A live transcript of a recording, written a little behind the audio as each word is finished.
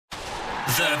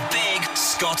The Big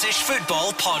Scottish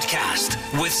Football Podcast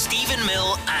with Stephen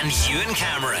Mill and Ewan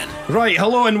Cameron. Right,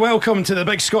 hello and welcome to the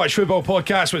Big Scottish Football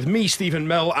Podcast with me, Stephen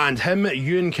Mill, and him,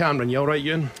 Ewan Cameron. You alright,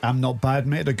 Ewan? I'm not bad,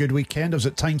 mate. A good weekend. I was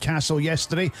at Tynecastle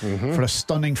yesterday for a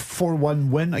stunning 4-1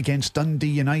 win against Dundee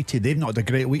United. They've not had a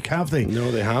great week, have they?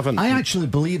 No, they haven't. I actually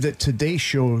believe that today's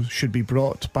show should be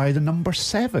brought by the number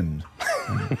 7.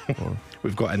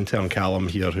 We've got intern Callum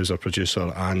here, who's our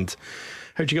producer, and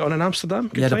how'd you get on in Amsterdam?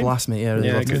 Good yeah, time? the blast, mate. Yeah,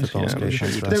 really loved the good. football. Yeah, Great. really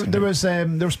Thanks for good.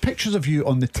 asking. There was pictures of you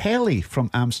on the telly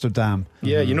from Amsterdam.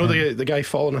 Yeah, you know the guy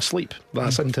falling asleep?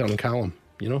 That's intern Callum,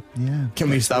 you know? Yeah. Can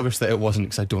we establish that it wasn't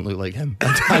because I don't look like him?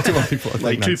 I don't want people to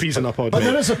Like think two that. peas in a pod. But mate.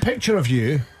 there is a picture of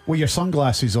you with your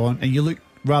sunglasses on and you look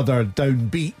rather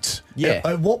downbeat. Yeah.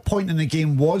 At what point in the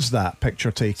game was that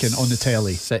picture taken on the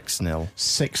telly? 6-0.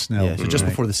 6-0. Yeah, so just Right.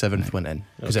 before the 7th went in,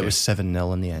 because Okay. it was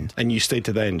 7-0 in the end. And you stayed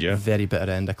to the end, yeah? Very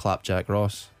bitter end. I clapped Jack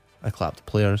Ross. I clapped the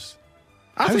players.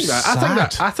 I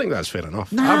How think that's fair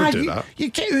enough. Nah, I would do that. You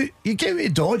get out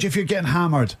of Dodge if you're getting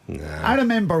hammered. I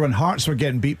remember when Hearts were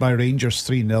getting beat by Rangers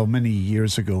 3-0 many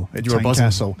years ago at You were buzzing.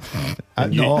 Tynecastle.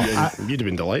 You'd have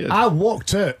been delighted. I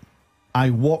walked out. I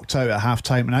walked out at half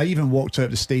time, and I even walked out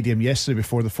of the stadium yesterday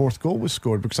before the fourth goal was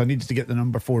scored because I needed to get the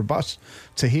number 4 bus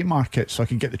to Haymarket so I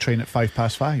could get the train at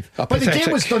 5:05. But the pathetic.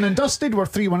 game was done and dusted. We're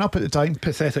 3-1 up at the time.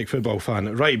 Pathetic football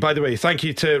fan. Right, by the way, thank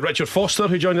you to Richard Foster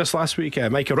who joined us last week,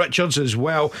 Micah Richards as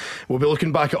well. We'll be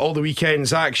looking back at all the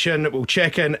weekend's action. We'll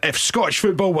check in if Scottish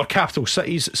football were capital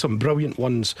cities. Some brilliant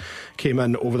ones came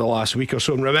in over the last week or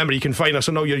so. And remember, you can find us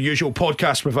on all your usual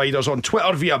podcast providers, on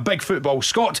Twitter via Big Football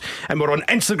Scot, and we're on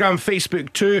Instagram, Facebook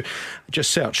too. Just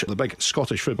search the Big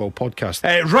Scottish Football Podcast.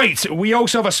 Right, we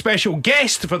also have a special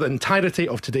guest for the entirety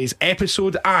of today's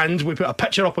episode, and we put a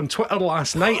picture up on Twitter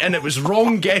last night and it was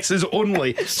wrong guesses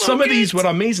only. Some of these were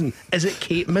amazing. Is it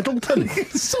Kate Middleton?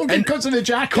 So good because of the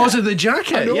jacket. Because of the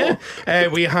jacket, know. yeah.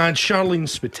 We had Charlene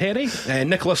Spiteri,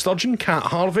 Nicola Sturgeon, Kat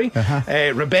Harvey,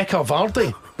 Rebecca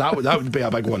Vardy. That would be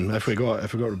a big one if we got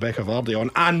Rebecca Vardy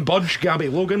on. Anne Budge, Gabby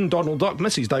Logan, Donald Duck,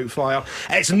 Mrs. Doubtfire.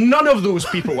 It's none of those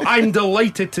people. I'm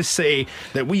delighted to say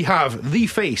that we have the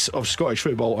face of Scottish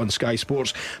football on Sky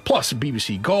Sports, plus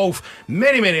BBC Golf,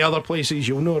 many other places.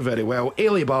 You'll know her very well.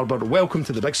 Ailey Barber, welcome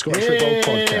to the Big Scottish Football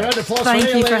Podcast.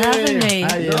 Thank you for having me.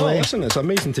 Hi, No, Ailey. listen, it's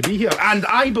amazing to be here. And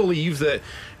I believe that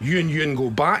you and Ewan go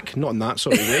back, not in that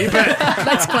sort of way, but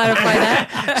Let's clarify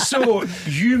that. so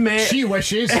you met She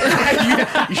wishes.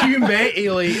 you met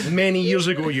Ailey many years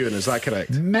ago, Ewan, is that correct?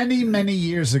 Many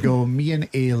years ago, me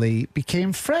and Ailey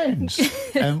became friends,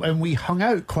 and we hung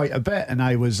out quite a bit. And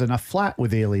I was in a flat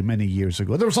with Ailey many years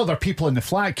ago. There was other people in the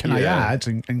flat, can I Yeah.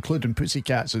 add, including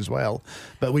Pussycats as well.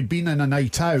 But we'd been in a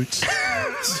night out.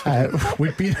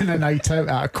 We'd been in a night out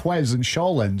at a quiz in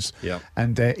Shawlands, Yeah.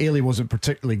 and Ailey wasn't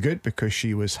particularly good because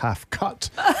she was half cut.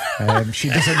 She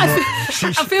doesn't know.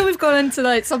 I feel we've gone into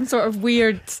like some sort of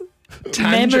weird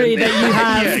memory that you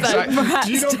have Yeah, exactly. that perhaps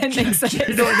Do you not- didn't exist.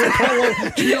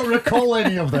 Do you not recall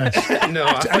any of this? No,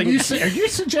 I Are you, think, are you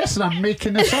suggesting I'm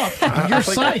making this up? You're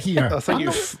sat here. I think I'm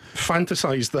you've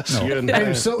fantasised this, not- Ewan.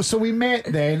 Anyway, so we met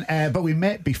then, but we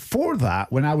met before that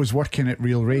when I was working at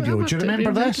Real Radio. Do you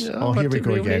remember this? Oh, here we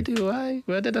go again.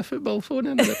 We did a football phone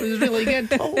in and it was really good.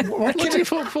 Working,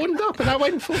 folk phoned up and I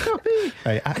went folk up,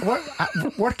 right,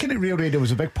 working at Real Radio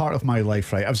was a big part of my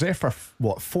life, right? I was there for,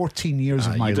 14 years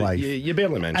of my life. You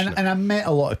barely mentioned And I met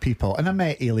a lot of people, and I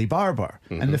met Ailey Barber.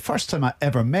 And the first time I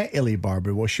ever met Ailey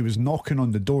Barber was she was knocking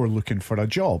on the door looking for a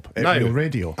job at Now, Real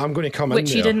Radio. I'm going to come in Which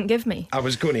there. you didn't give me. I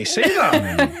was going to say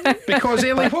that because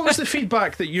Ailey, what was the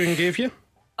feedback that Ewan gave you?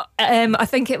 I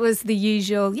think it was the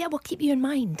usual, yeah, we'll keep you in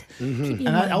mind. Keep you in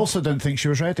And I mind. also didn't think she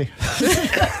was ready.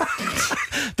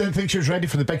 Didn't think she was ready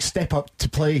for the big step up to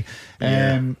play.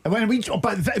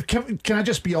 But can I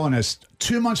just be honest?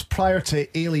 2 months prior to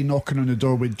Ailey knocking on the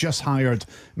door, we'd just hired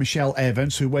Michelle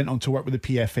Evans, who went on to work with the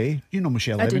PFA. You know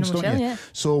Michelle I do Evans, know don't Michelle, you? yeah.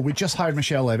 So we just hired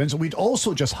Michelle Evans. We'd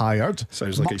also just hired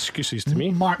Sounds like excuses to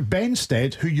me. Mark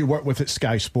Benstead, who you work with at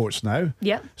Sky Sports now.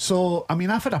 Yep. So, I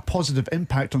mean, I've had a positive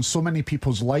impact on so many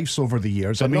people's lives over the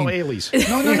years. But I mean, not Ailey's.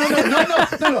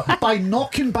 no. By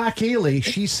knocking back Ailey,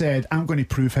 she said, I'm going to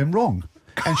prove him wrong.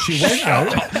 And she went out.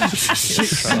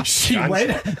 she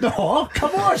went. No,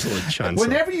 come on. Chancellor.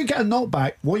 Whenever you get a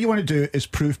knockback, what you want to do is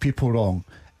prove people wrong.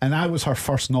 And I was her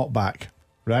first knockback,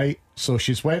 right? So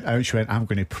she's went out. She went, I'm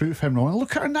going to prove him wrong. And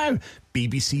look at her now.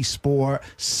 BBC Sport,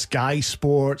 Sky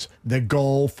Sports, the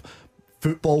golf,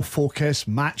 Football Focus,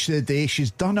 Match of the Day.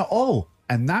 She's done it all.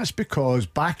 and that's because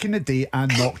back in the day I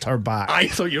knocked her back. I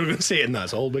thought you were going to say it, and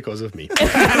that's all because of me.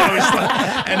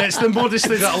 And it's the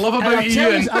modesty that I love about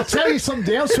you. I'll tell you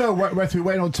somebody else who I worked with who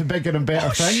went on to bigger and better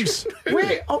things.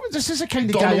 Wait, this is the kind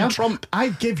of Donald guy Trump. I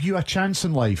give you a chance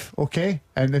in life, okay?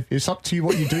 And it's up to you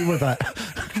what you do with it.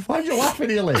 Why are you laughing,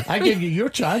 Ailey? I gave you your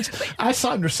chance. I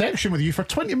sat in reception with you for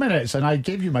 20 minutes and I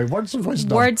gave you my words of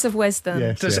wisdom. Words of wisdom.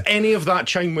 Yes, Does any of that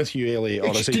chime with you, Ailey, or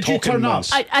is he Did you talking turn up?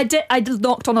 once? I did. I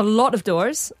knocked on a lot of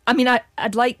doors. I mean,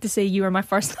 I'd like to say you were my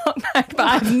first knockback, but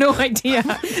I have no idea.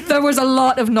 There was a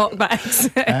lot of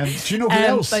knockbacks. Do you know who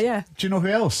else? But yeah. Do you know who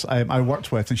else I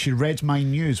worked with? And she read my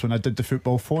news when I did the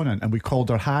football phone-in, and we called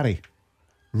her Harry.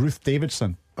 Ruth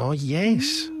Davidson. Oh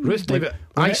yes, Ruth David.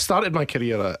 I started my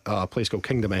career at a place called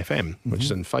Kingdom FM, which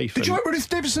is in Fife. Did you work with Ruth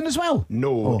Davidson as well?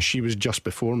 No, she was just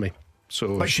before me.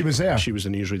 So But she was there? She was a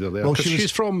newsreader there. Well, Because she was-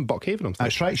 she's from Buckhaven, I'm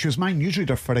That's right. She was my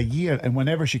newsreader for a year, and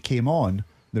whenever she came on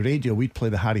the radio, we'd play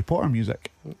the Harry Potter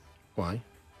music. Why?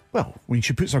 Well, when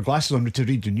she puts her glasses on to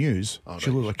read the news, Oh, she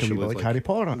right. looks like a She wee bit looked like Harry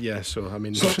Potter. Yeah, so I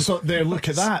mean, So there, look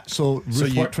at that. So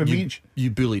Ruth worked for me. You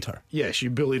bullied her. yes, you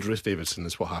bullied Ruth Davidson.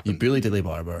 Is what You happened. bullied Dilly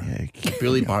Barber. You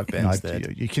bullied Mark No,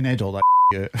 Benstead. you can edit all that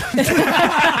out.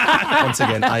 Once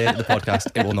again, I edit the podcast.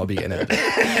 It will not be getting edited.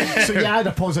 So you had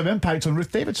a positive impact on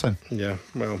Ruth Davidson. Yeah,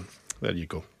 well, there you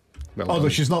go. Well Although done.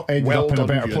 she's not ended up in a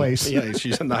better Ewan. place. Yeah,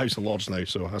 she's in the House of Lords now,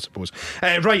 so I suppose.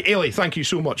 Right, Ailey, thank you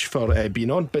so much for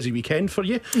being on. Busy weekend for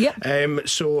you. Yep.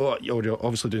 So you're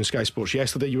obviously doing Sky Sports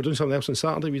yesterday. You were doing something else on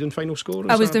Saturday. Were you doing Final Score?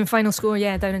 on I was Saturday? doing Final Score,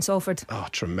 down in Salford. Oh,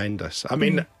 tremendous. I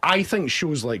mean, I think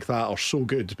shows like that are so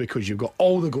good because you've got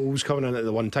all the goals coming in at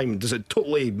the one time. Does it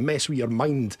totally mess with your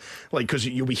mind? Like, because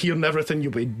you'll be hearing everything,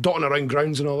 you'll be dotting around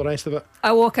grounds and all the rest of it.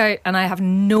 I walk out and I have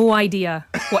no idea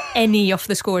what any of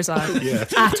the scores are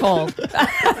at all.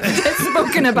 I've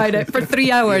spoken about it for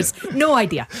 3 hours. No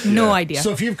idea. No idea. So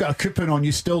if you've got a coupon on,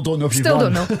 you still don't know if Still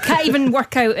you've don't won. know. Can't even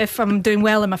work out if I'm doing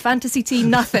well in my fantasy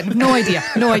team. Nothing. No idea.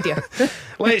 No idea.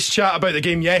 Let's chat about the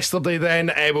game yesterday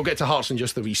then. We'll get to Hearts in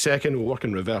just a wee second. We'll work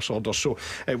in reverse order. So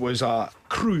it was a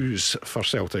cruise for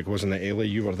Celtic, wasn't it,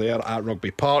 Ailey? You were there at Rugby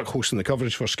Park hosting the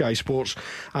coverage for Sky Sports.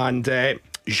 And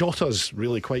Jota's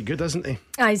really quite good, isn't he?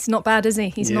 He's not bad, is he?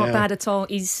 He's not Yeah. bad at all.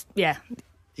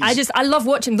 I love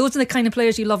watching. Those are the kind of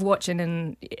players you love watching,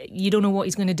 and you don't know what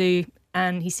he's going to do.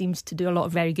 And he seems to do a lot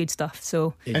of very good stuff.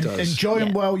 So He And does. enjoy him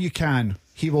Yeah. while you can.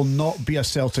 He will not be a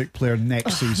Celtic player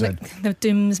next season. the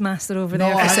Dooms master over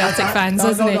there I- for Celtic fans, no,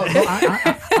 isn't no, he? no,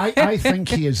 I think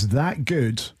he is that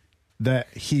good that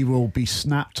he will be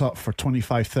snapped up for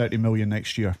 25, 30 million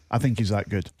next year. I think he's that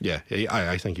good. Yeah,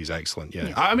 I think he's excellent.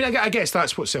 Yeah, I mean, I guess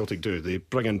that's what Celtic do. They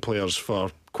bring in players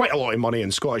for quite a lot of money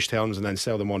in Scottish terms and then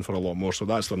sell them on for a lot more. So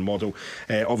that's their model.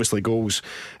 Obviously, goals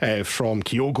from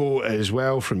Kyogo as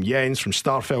well, from Jens, from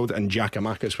Starfeld, and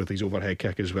Giacomakis with his overhead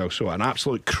kick as well. So an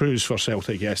absolute cruise for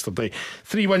Celtic yesterday.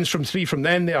 3 wins from 3 from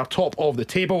them. They are top of the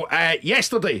table.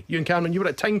 Yesterday, you and Cameron, you were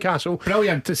at Tynecastle.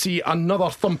 Brilliant. To see another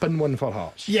thumping win for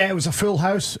Hearts. Yeah, it was a full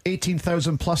house,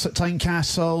 18,000 plus at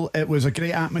Tynecastle. It was a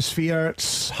great atmosphere.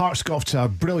 Hearts got off to a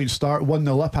brilliant start,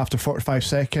 1-0 up after 45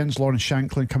 seconds. Lawrence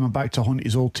Shanklin coming back to haunt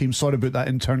his old team. Sorry about that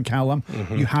intern, Callum.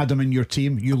 You had him in your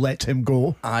team, you let him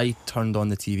go. I turned on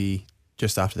the TV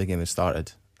just after the game had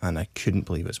started, and I couldn't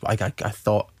believe it. I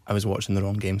thought I was watching the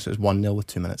wrong game, so it was 1-0 with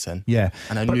 2 minutes in. Yeah,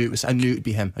 and I knew it'd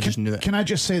be him. I just knew it. Can I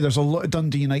just say, there's a lot of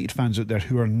Dundee United fans out there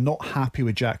who are not happy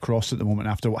with Jack Ross at the moment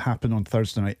after what happened on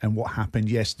Thursday night and what happened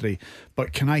yesterday.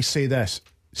 But can I say this?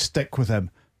 Stick with him,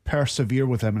 persevere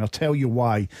with him, and I'll tell you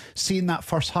why. Seeing that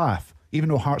first half, even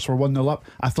though Hearts were 1-0 up,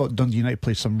 I thought Dundee United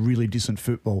played some really decent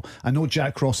football. I know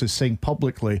Jack Ross is saying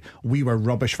publicly we were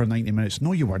rubbish for 90 minutes.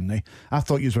 No, you weren't. I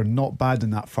thought you were not bad in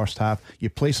that first half. You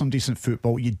play some decent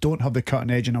football. You don't have the cutting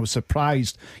edge, and I was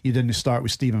surprised you didn't start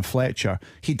with Stephen Fletcher.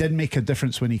 He did make a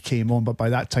difference when he came on, but by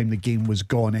that time the game was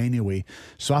gone anyway.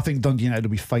 So I think Dundee United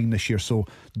will be fine this year. So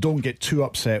don't get too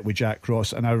upset with Jack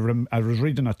Ross. And I was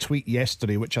reading a tweet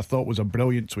yesterday, which I thought was a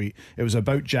brilliant tweet. It was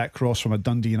about Jack Ross from a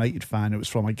Dundee United fan. It was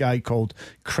from a guy called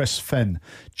Chris Finn.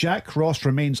 Jack Ross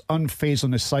remains unfazed on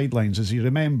the sidelines as he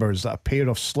remembers that a pair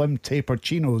of slim tapered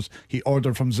chinos he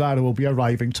ordered from Zara will be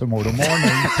arriving tomorrow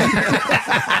morning.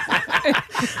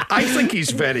 I think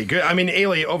he's very good. I mean,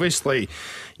 Ailey, obviously,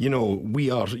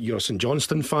 you're a St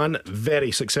Johnstone fan,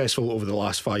 very successful over the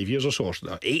last 5 years or so, or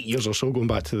 8 years or so, going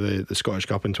back to the Scottish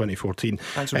Cup in 2014.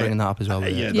 Thanks for bringing that up as well.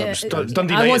 Yeah, that was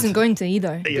Dundee I United. wasn't going to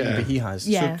either. Yeah. But he has.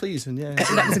 Yeah. So please, and yeah.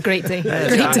 That was a great day.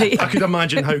 Great day. I could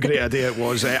imagine how great a day it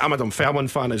was. I'm a Dunfermline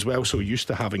fan as well, so used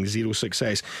to having zero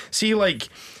success. See,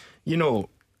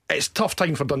 It's a tough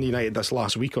time for Dundee United this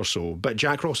last week or so, but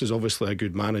Jack Ross is obviously a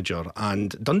good manager,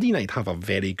 and Dundee United have a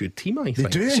very good team, I think. They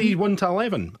do. See, 1 to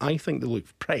 11, I think they look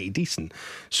pretty decent.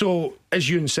 So, as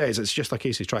Ewan says, it's just a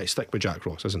case of trying to stick with Jack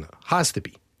Ross, isn't it? Has to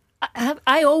be.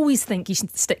 I always think you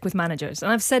should stick with managers,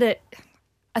 and I've said it.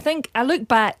 I think I look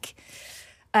back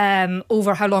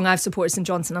over how long I've supported St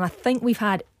Johnstone, and I think we've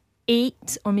had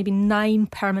 8 or maybe 9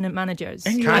 permanent managers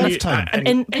In your lifetime?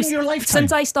 In your lifetime?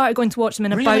 Since I started going to watch them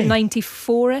in Really? about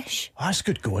 94ish. Oh, that's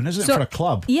good going, isn't it, for a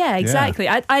club? Yeah, exactly.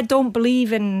 I don't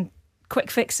believe in quick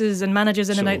fixes and managers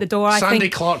in and out the door. Sandy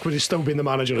Clark would have still been the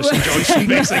manager of St Johnstone,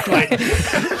 basically.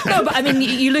 No, but I mean,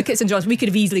 you look at St Johnstone, we could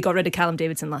have easily got rid of Callum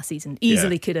Davidson last season.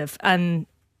 Easily could have. And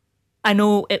I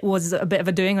know it was a bit of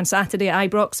a doing on Saturday at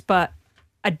Ibrox, but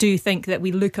I do think that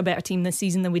we look a better team this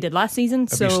season than we did last season.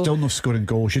 But you're still not scoring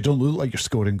goals. You don't look like you're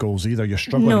scoring goals either. You're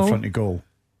struggling in front of goal.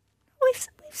 We've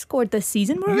scored this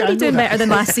season. We're already doing better than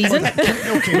last season.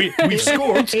 Okay, we've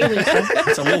scored.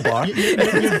 It's a low bar.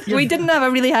 We didn't have a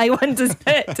really high one to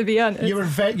set, to be honest. You're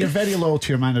very loyal to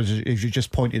your manager, as you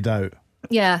just pointed out.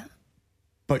 Yeah.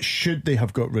 But should they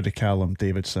have got rid of Callum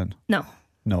Davidson? No.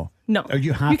 No. Are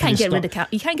you happy? You can't get rid of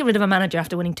you can't get rid of a manager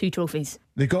after winning 2 trophies.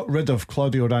 They got rid of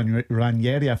Claudio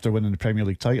Ranieri after winning the Premier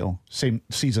League title. Same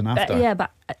season after.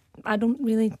 But I don't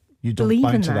really You don't believe buy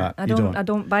in into that. that. You don't. I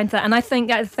don't buy into that. And I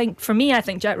think for me, I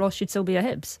think Jack Ross should still be a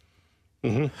Hibs.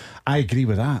 I agree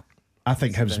with that. I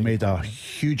think Hibs made a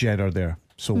huge error there.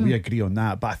 So we agree on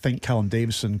that. But I think Callum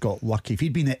Davidson got lucky. If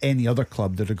he'd been at any other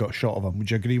club, they'd have got shot of him. Would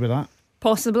you agree with that?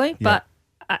 Possibly, but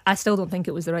I still don't think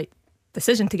it was the right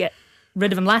decision to get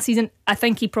rid of him last season. I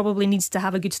think he probably needs to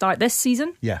have a good start this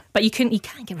season. Yeah. But you can't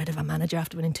get rid of a manager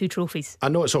after winning 2 trophies. I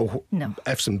know it's all No.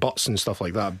 ifs and buts and stuff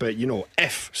like that, but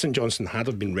if St Johnstone had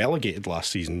have been relegated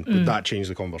last season, would that change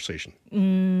the conversation?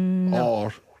 No.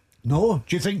 Or No.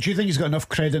 Do you think he's got enough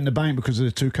credit in the bank because of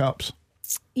the 2 cups?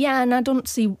 Yeah, and I don't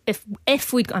see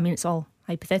if we'd. I mean, it's all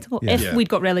hypothetical. Yeah. If we'd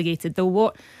got relegated, though,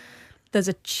 what does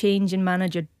a change in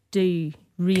manager do?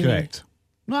 Really? Correct.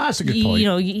 No, that's a good point. You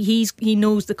know, he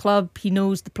knows the club, he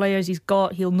knows the players he's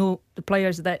got, he'll know the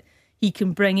players that he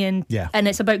can bring in. Yeah. And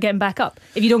it's about getting back up.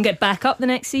 If you don't get back up the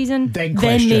next season, Then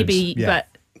maybe. questions. But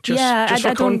just I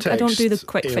for don't do the context,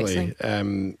 quick fix Ailey,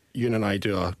 thing. you and I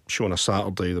do a show on a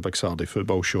Saturday, the big Saturday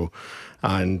football show.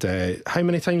 And how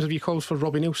many times have you called for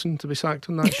Robbie Nielsen to be sacked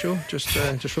on that show?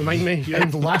 Just remind me. Yeah.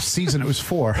 And last season it was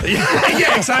 4.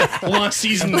 Yeah, exactly. Last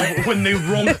season when they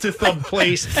romped to third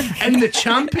place in the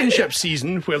championship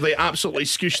season where they absolutely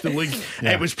scooshed the league,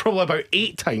 it was probably about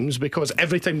 8 times because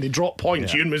every time they dropped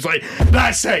points, Ewan was like,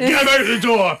 "That's it, get him out the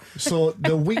door." So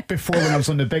the week before, when I was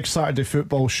on the big Saturday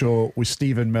football show with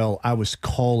Stephen Mill, I was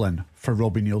calling for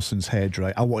Robbie Nielsen's head,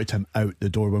 right? I wanted him out the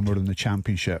door when we were in the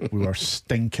championship. We were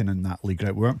stinking in that league,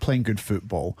 right? We weren't playing good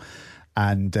football.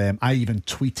 And I even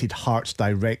tweeted Hearts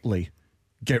directly,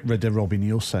 get rid of Robbie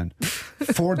Nielsen.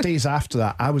 4 days after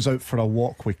that, I was out for a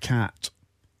walk with Kat.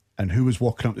 And who was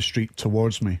walking up the street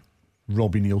towards me?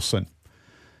 Robbie Nielsen.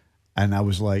 And I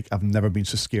was like, I've never been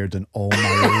so scared in all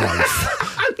my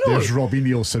life. There's Robbie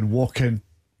Nielsen walking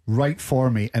right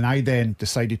for me. And I then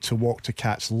decided to walk to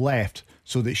Kat's left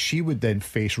so that she would then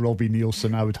face Robbie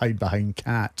Nielsen. I would hide behind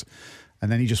Kat.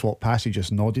 And then he just walked past. He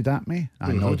just nodded at me.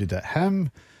 I nodded at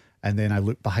him. And then I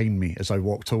looked behind me as I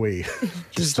walked away.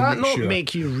 Does that not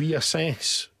make you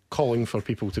reassess calling for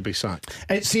people to be sacked?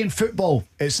 It's in football.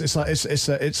 It's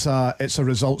a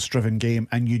results driven game,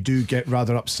 and you do get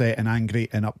rather upset and angry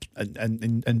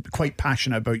and quite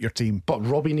passionate about your team. But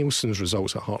Robbie Nielsen's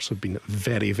results at Hearts have been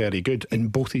very, very good in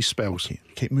both his spells.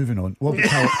 Keep moving on. What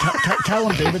about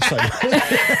Callum Davidson?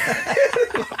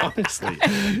 Honestly,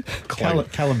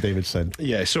 Callum Davidson.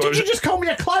 Yeah. So Did you just call me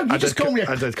a clown? You just called me.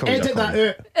 I did call you a Edit clown.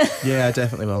 that out. Yeah, I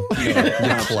definitely will.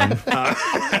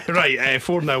 Right,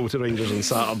 4-0 to Rangers on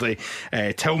Saturday.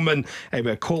 Tillman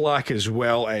with Kolak as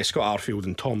well. Scott Arfield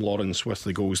and Tom Lawrence with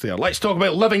the goals there. Let's talk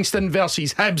about Livingston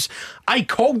versus Hibs. I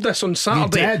called this on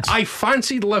Saturday. You did. I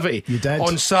fancied Livy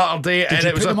on Saturday. Did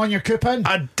you put them on your coupon?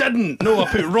 I didn't. No,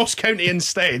 I put Ross County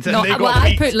instead. No, and they got I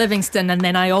beat. put Livingston and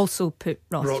then I also put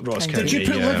Ross. Ross County. County. Did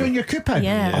you put Livy on your coupon?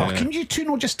 Yeah. Oh, can you two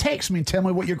not just text me and tell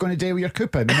me what you're going to do with your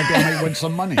coupon? And maybe I might win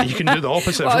some money. You can do the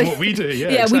opposite from what we do. Yeah,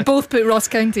 we exactly. both put Ross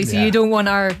County, so Yeah. you don't want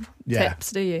our Yeah.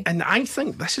 tips, do you? And I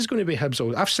think this is going to be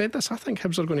Hibs. I've said this. I think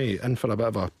Hibs are going to in for a bit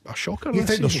of a shocker. You this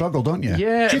think they'll season. struggle, don't you?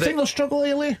 Yeah, Do you they- think they'll struggle,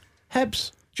 Ailey?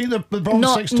 Hibs? Do you think they're bottom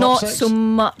six, top Not six? so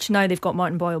much now they've got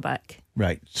Martin Boyle back.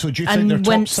 Right. So do you think they're And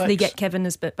top once six? they get Kevin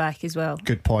Nisbet back as well.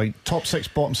 Good point. Top 6,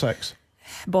 bottom 6.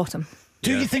 Bottom.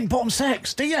 Do you think bottom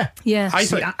 6? Do you? Yeah.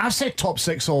 I've said top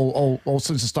 6 all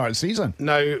since the start of the season.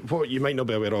 Now, what you might not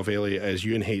be aware of, Ailey, is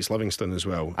Ewan hates Livingston as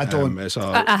well. I don't. It's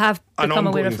I have become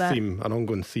aware of that. An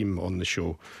ongoing theme on the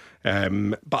show.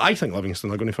 But I think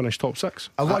Livingston are going to finish top 6.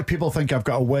 A lot of people think I've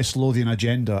got a West Lothian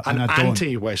agenda, and I don't.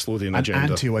 Anti-West Lothian agenda.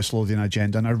 An anti-West Lothian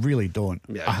agenda, and I really don't.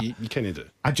 Yeah, you kind of do.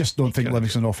 I just don't think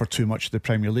Livingston offer too much to the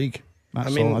Premier League.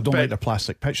 That's all. I don't like the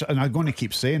plastic pitch, and I'm going to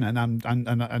keep saying it.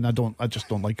 And I just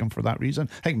don't like him for that reason.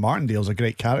 I think Martindale's a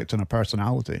great character and a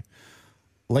personality.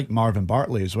 Like Marvin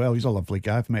Bartley as well. He's a lovely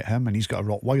guy. I've met him, and he's got a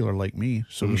Rottweiler like me,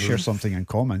 so we share something in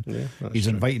common. Yeah, he's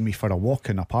inviting me for a walk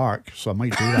in a park, so I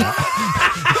might do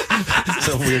that. It's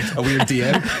a weird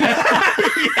DM.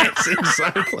 Yes,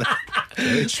 exactly.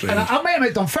 Very strange. And I met him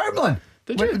at Dunfermline.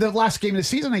 Did you? The last game of the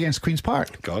season against Queen's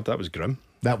Park. God, that was grim.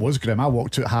 That was grim. I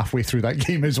walked out halfway through that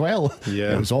game as well.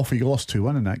 Yeah. It was awful. You lost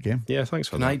 2-1 in that game. Yeah, thanks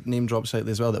for Can that. I name drop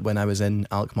slightly as well that when I was in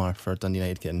Alkmaar for Dundee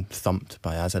United getting thumped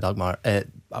by AZ Alkmaar,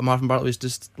 Marvin Bartley was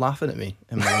just laughing at me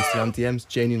in my Instagram DMs,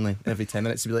 genuinely, every 10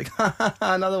 minutes. He'd be like, ha ha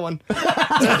ha, another one.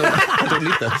 I don't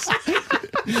need this.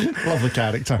 Lovely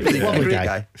character. Yeah, Lovely great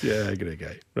guy. Yeah, great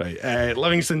guy. Right.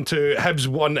 Livingston 2, Hibs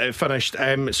 1, it finished.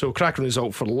 So cracking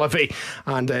result for Livy,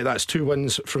 and that's 2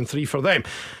 wins from 3 for them.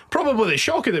 Probably the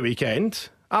shock of the weekend.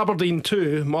 Aberdeen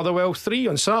 2, Motherwell 3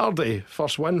 on Saturday.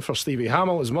 First win for Stevie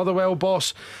Hamill as Motherwell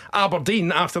boss.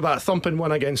 Aberdeen, after that thumping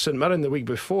win against St Mirren the week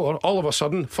before, all of a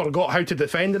sudden forgot how to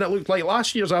defend, and it looked like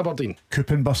last year's Aberdeen.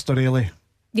 Coupon buster, really.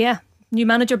 Yeah. New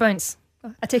manager bounce.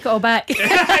 I take it all back.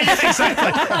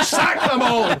 Exactly. Sack them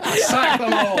all. Sack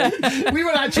them all. We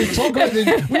were actually talking about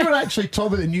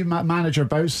the new manager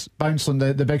bounce on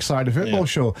the big Saturday football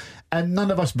show, and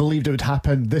none of us believed it would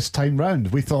happen this time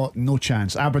round. We thought no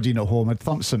chance. Aberdeen at home had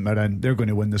thumped St Mirren. They're going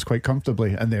to win this quite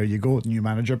comfortably, and there you go. New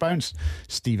manager bounce.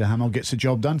 Stevie Hamill gets the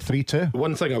job done. 3-2.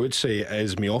 One thing I would say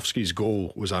is Miofsky's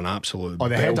goal was an absolute the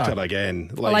belter header.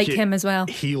 again. I like him as well.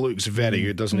 He looks very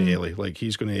good, doesn't he, Ellie? Like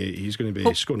he's going to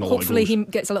be scoring a lot of goals. Hopefully he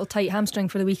gets a little tight hamstring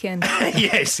for the weekend.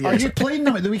 Yes. Are you playing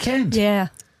them at the weekend? Yeah.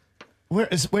 Where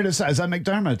is that? Is that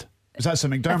McDermott? Is that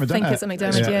St McDermott? I think isn't it's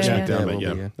it? at McDermott, yeah. McDermott,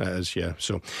 Yeah, That is, yeah.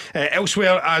 So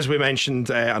elsewhere, as we mentioned,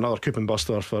 another coupon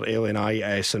buster for Ailey and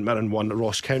I. St Mirren 1,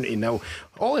 Ross County 0.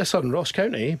 All of a sudden, Ross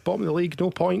County, bottom of the league,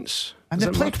 no points. And they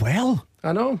played well.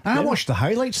 I know. And I watched the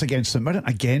highlights against St Mirren.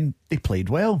 Again, they played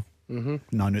well.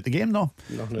 None at the game, though.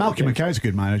 Malcolm Mackay's a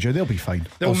good manager. They'll be fine.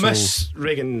 They'll Also, miss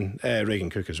Reagan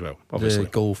Cook as well, obviously. The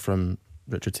goal from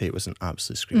Richard Tate was an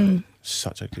absolute screamer.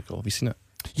 Such a good goal. Have you seen it?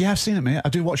 Yeah, I've seen it, mate. I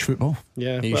do watch football.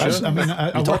 Yeah. Are you well, sure? I mean,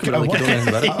 I work talking about like you don't know anything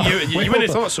about it. You Wait, would have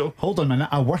hold on. thought so. Hold on a minute.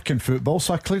 I work in football,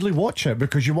 so I clearly watch it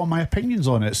because you want my opinions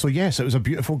on it. So, yes, it was a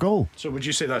beautiful goal. So would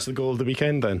you say that's the goal of the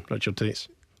weekend then, Richard Tate's?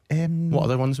 What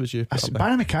other ones would you put up there?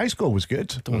 Barry Mackay's goal was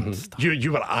good.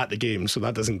 You were at the game, so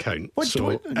that doesn't count. What, So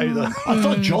what- out there- I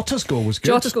thought Jota's goal was good.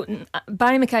 Jota's got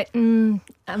Barry Mackay.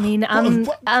 I mean,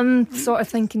 I'm sort of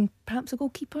thinking perhaps a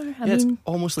goalkeeper. Yeah, it's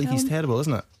almost like he's terrible,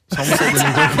 isn't it? It's almost like the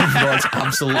new goalkeeper. It's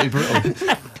absolutely brutal.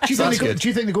 Do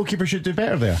you think the goalkeeper should do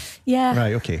better there? Yeah.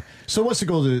 Right, okay. So what's the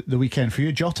goal of the weekend for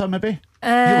you? Jota, maybe? You were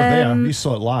there. You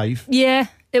saw it live. Yeah,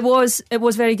 it was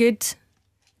very good.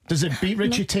 Does it beat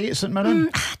Richie Tate at St Mirren?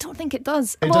 I don't think it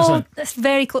does. It doesn't. It's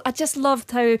very close. I just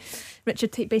loved how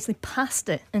Richard Tate basically passed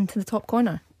it into the top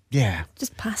corner. Yeah.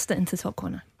 Just passed it into the top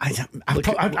corner.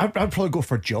 I'd probably go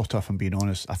for Jota, if I'm being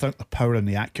honest. I think the power and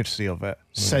the accuracy of it,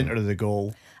 centre of the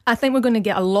goal. I think we're going to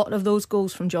get a lot of those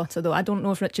goals from Jota, though. I don't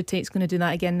know if Richard Tate's going to do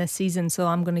that again this season, so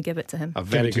I'm going to give it to him. A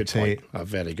very Give it good to point. Tate. A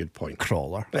very good point.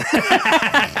 Crawler.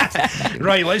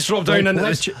 Right, let's drop down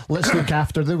into let's look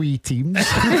after the wee teams.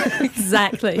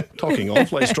 Exactly. Talking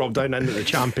of, let's drop down into the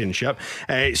Championship.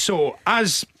 So,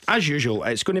 as usual,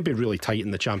 it's going to be really tight in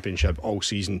the Championship all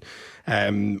season.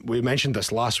 We mentioned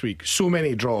this last week. So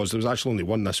many draws. There was actually only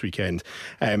one this weekend.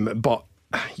 But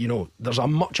you know, there's a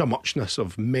muchness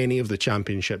of many of the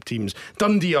Championship teams.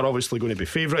 Dundee are obviously going to be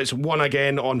favourites. Won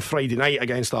again on Friday night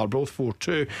against Arbroath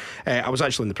 4-2. I was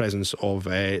actually in the presence of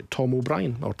Tam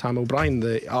O'Brien,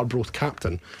 the Arbroath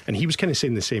captain, and he was kind of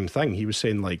saying the same thing. He was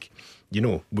saying, like, you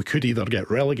know, we could either get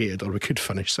relegated or we could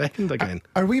finish second again.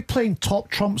 Are we playing top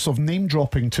trumps of name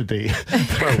dropping today?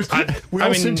 Well, we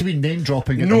all seem to be name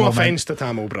dropping. No offence to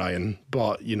Tam O'Brien,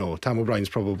 but you know, Tam O'Brien's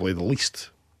probably the least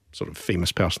sort of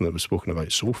famous person that was spoken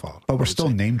about so far. But we're still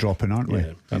name dropping, aren't we?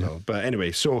 Yeah, I know. But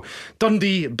anyway, so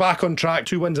Dundee back on track,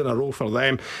 2 wins in a row for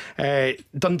them.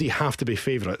 Dundee have to be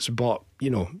favourites, but you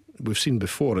know, we've seen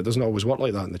before it doesn't always work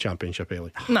like that in the Championship,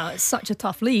 Ellie. No, it's such a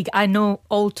tough league. I know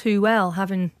all too well,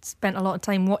 having spent a lot of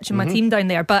time watching my team down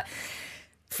there. But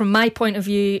from my point of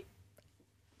view,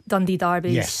 Dundee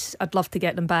derbies. Yes. I'd love to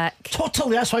get them back.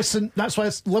 Totally. That's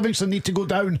why Livingston need to go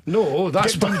down. No,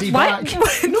 that's Get Dundee Why? back.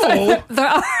 No. There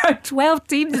are 12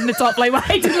 teams in the top line. Why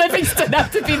did Livingston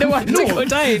have to be the one to go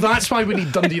down? That's why we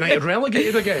need Dundee United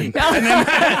relegated again. And then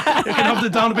you can have the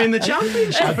derby in the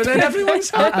Championship, and then everyone's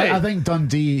happy. I think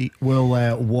Dundee will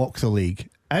walk the league.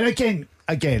 And again,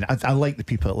 I like the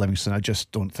people at Livingston. I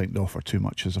just don't think they offer too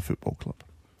much as a football club.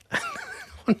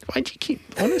 Why do you keep,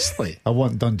 honestly? I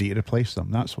want Dundee to replace them.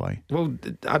 That's why. Well,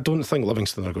 I don't think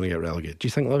Livingston are going to get relegated. Do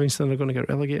you think Livingston are going to get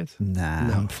relegated?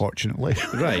 Nah, unfortunately.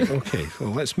 Right, okay.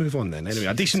 Well, let's move on then. Anyway,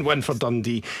 a decent win for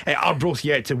Dundee. Arbroath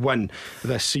yet to win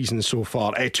this season so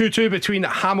far. 2-2 between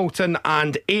Hamilton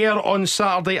and Ayr on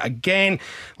Saturday. Again,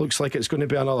 looks like it's going to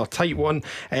be another tight one.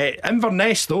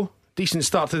 Inverness, though, decent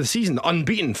start to the season,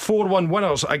 unbeaten, 4-1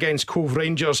 winners against Cove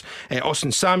Rangers.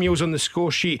 Austin Samuels on the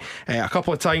score sheet a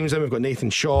couple of times. Then we've got Nathan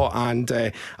Shaw and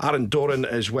Aaron Doran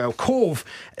as well. Cove,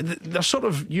 they're sort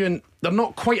of they're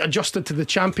not quite adjusted to the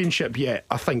Championship yet,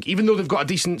 I think, even though they've got a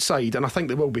decent side, and I think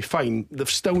they will be fine. They've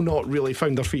still not really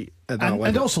found their feet at that level.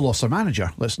 And also lost their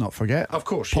manager, let's not forget. Of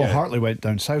course, Paul yeah. Hartley went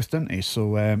down south, didn't he?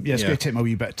 So it's going to take them a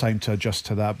wee bit of time to adjust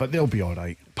to that, but they'll be all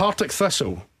right. Partick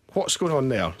Thistle, what's going on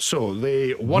there? So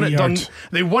they won Weird.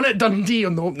 They won at Dundee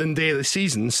on the opening day of the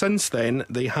season. Since then,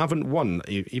 they haven't won,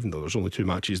 even though there's only 2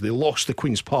 matches. They lost to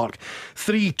Queen's Park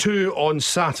 3-2 on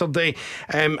Saturday.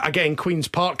 Again, Queen's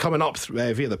Park coming up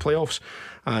via the playoffs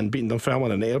and beating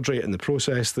Dunfermline and Airdrie in the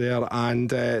process there, and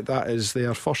that is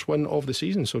their first win of the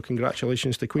season, so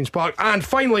congratulations to Queen's Park. And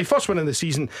finally, first win of the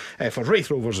season for Wraith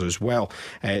Rovers as well.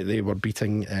 They were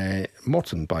beating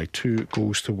Morton by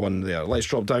 2-1 there. Let's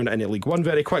drop down into League One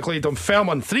very quickly.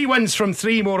 Dunfermline, 3 wins from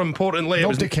 3, more importantly.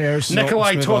 Nobody cares.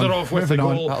 Nikolai Let's move Todorov on. with the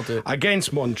Moving goal on.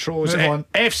 against Montrose. Move on.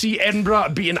 FC Edinburgh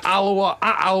beating Alloa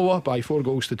at Alloa by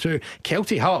 4-2.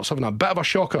 Kelty Hearts having a bit of a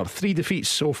shocker, 3 defeats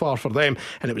so far for them,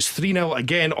 and it was 3-0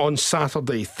 again on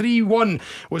Saturday. 3-1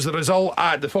 was the result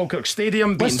at the Falkirk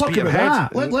Stadium. Let's talk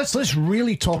about that. Let's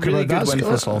really talk Really about good that.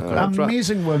 win for Falkirk.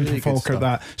 Amazing win Really for good Falkirk. stuff.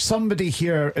 That somebody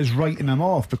here is writing him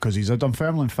off because he's a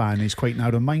Dunfermline fan. He's quite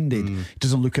narrow-minded. He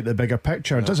doesn't look at the bigger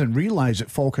picture. Doesn't realise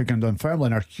that Falkirk and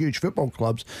Dunfermline are huge football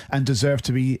clubs and deserve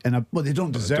to be in a. Well, they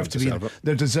don't deserve to be.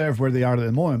 They deserve where they are at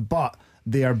the moment, but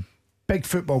they are big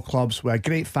football clubs with a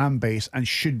great fan base and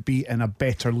should be in a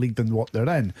better league than what they're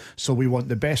in. So we want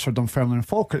the best for Dunfermline and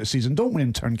Falkirk this season, don't we,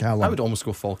 in turn, Callum? I would almost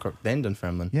go Falkirk then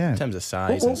Dunfermline. Yeah. In terms of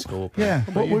size and scope. Yeah.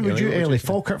 What would you, Ellie? Ailey?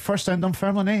 Falkirk first and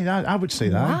Dunfermline, eh? I would say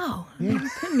that. Wow, you're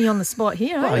putting me on the spot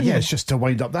here. Well, aren't you? yeah, it's just to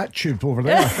wind up that tube over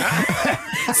there.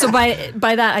 So by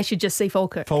that, I should just say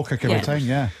Falkirk. Falkirk every time,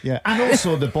 yeah. And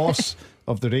also the boss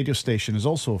of the radio station is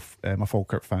also a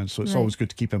Falkirk fan, so it's always good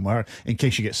to keep him with her in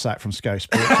case you get sacked from Sky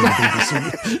Sports and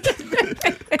the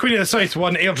BBC. Queen of the South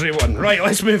won, Airdrie won. Right,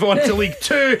 let's move on to League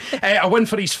 2. A win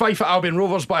for East Fife at Albion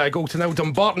Rovers by 1-0.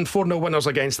 Dumbarton 4-0 winners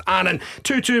against Annan.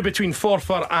 2-2 between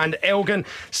Forfar and Elgin.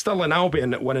 Still in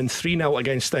Albion winning 3-0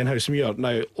 against Stenhousemuir.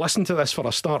 Now, listen to this for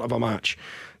a start of a match.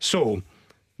 So,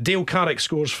 Dale Carrick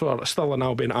scores for Stirling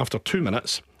Albion after 2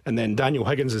 minutes, and then Daniel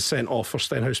Higgins is sent off for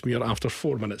Stenhousemuir after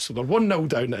 4 minutes. So they're 1-0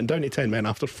 down and down to 10 men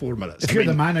after 4 minutes. If you're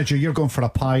the manager, you're going for a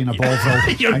pie and a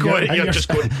Bovril. You're just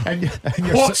going,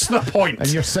 what's the point?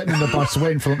 And you're sitting in the bus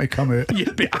waiting for them to come out.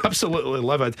 You'd be absolutely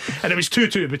livid. And it was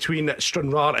 2-2 between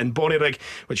Stranraer and Bonnyrigg,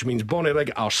 which means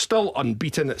Bonnyrigg are still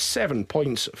unbeaten, 7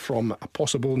 points from a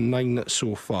possible 9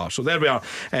 so far. So there we are.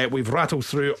 We've rattled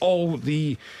through all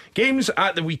the games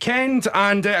at the weekend,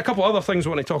 and a couple of other things I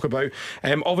want to talk about.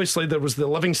 Obviously there was the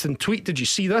Livingston tweet. Did you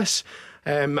see this?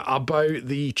 About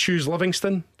the Choose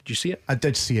Livingston. Did you see it? I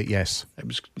did see it, yes. It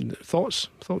was thoughts.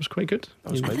 Thought it was quite good.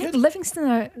 I think Livingston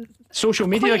are Social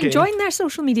media quite game. enjoying their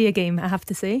social media game, I have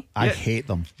to say. I hate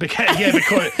them.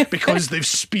 Because they've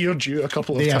speared you a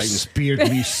couple of They have times. speared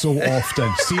me so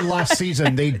often. See, last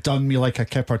season they done me like a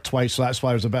kipper twice, so that's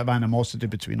why there's a bit of animosity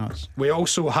between us. We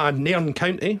also had Nairn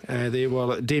County. They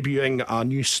were debuting a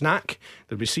new snack.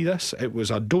 Did we see this? It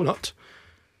was a donut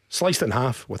sliced in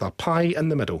half with a pie in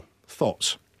the middle.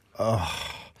 Thoughts?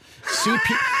 See,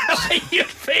 Your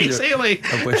face, Ailey.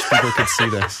 I wish people could see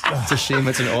this. It's a shame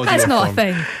it's an audio That's not a form.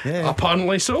 thing. Yeah.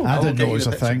 Apparently so. I didn't get know it you was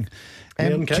the a thing.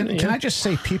 Nairn Can County, yeah. I just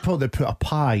say, people that put a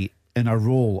pie in a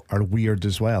roll are weird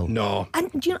as well. No.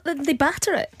 And do you know, they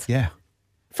batter it Yeah.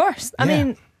 first. I Yeah.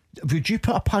 mean, Would you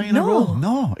put a pie in a No. roll?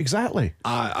 No, exactly.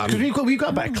 Because we've got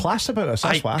a bit of class about us.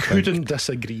 That's what I think. couldn't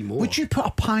disagree more. Would you put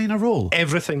a pie in a roll?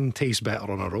 Everything tastes better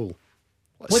on a roll.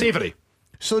 Savoury.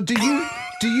 So do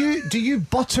you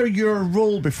butter your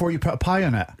roll before you put a pie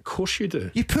in it? Of course you do.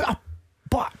 You put a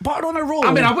butter on a roll.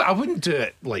 I mean, I wouldn't do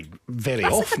it like very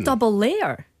that's often. like a double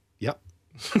layer. Yep.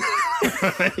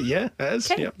 Yeah, it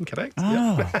is. Okay. Yeah, correct.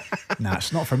 Nah,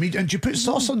 it's not for me. And do you put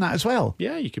sauce on that as well?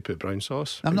 Yeah, you could put brown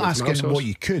sauce. I'm not asking what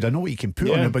you could. I know what you can put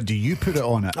on Yeah. it, but do you put it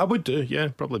on it? I would do, yeah,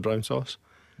 probably brown sauce.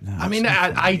 No, I mean, it's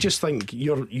not for I me. just think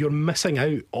you're missing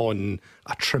out on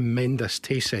a tremendous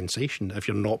taste sensation if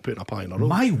you're not putting a pie in a roll.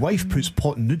 My wife puts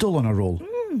pot noodle on a roll.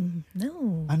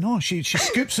 No. I know. She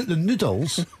scoops at the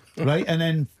noodles, right, and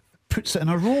then puts it in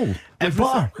a roll with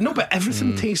butter. No, but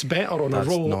everything tastes better on a That's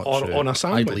roll not or true. on a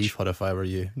sandwich. I'd leave her if I were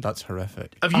you. That's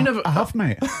horrific. Have you never I have,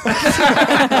 mate.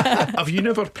 have you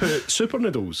never put super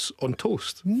noodles on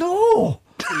toast? No.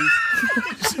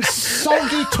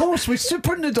 Soggy toast with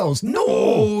super noodles. No.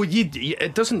 Oh,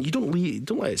 it doesn't. You don't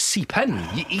let it seep in.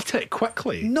 You eat it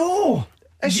quickly. No.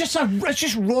 It's just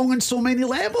wrong on so many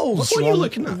levels. What are you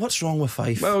looking at? What's wrong with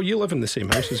Fife? Well, you live in the same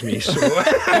house as me, so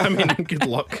I mean, good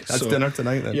luck. That's So- dinner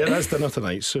tonight then. Yeah, that's dinner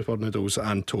tonight. Super noodles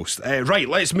and toast. Right,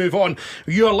 let's move on.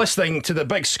 You're listening to the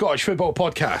Big Scottish Football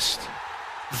Podcast.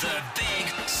 The Big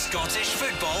Scottish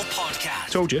Football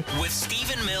Podcast. Told you. With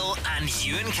Stephen Mill and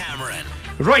Ewan Cameron.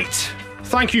 Right,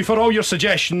 thank you for all your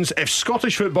suggestions. If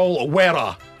Scottish football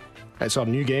were it's our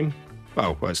new game.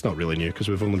 Well, it's not really new because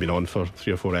we've only been on for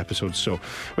 3 or 4 episodes. So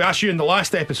we asked you in the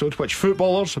last episode which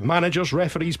footballers, managers,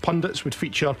 referees, pundits would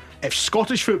feature if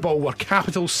Scottish football were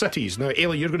capital cities. Now,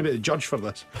 Ailey, you're going to be the judge for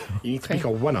this. You need to pick a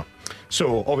winner.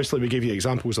 So obviously we gave you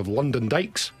examples of London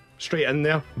Dykes, straight in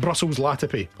there. Brussels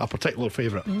Latipi, a particular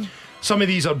favourite. Some of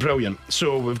these are brilliant.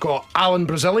 So we've got Alan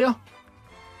Brasilia,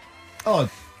 Oh,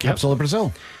 capital of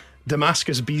Brazil.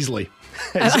 Damascus Beasley.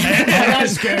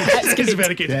 That's good. It's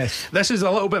very good. Yes. This is a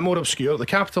little bit more obscure. The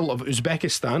capital of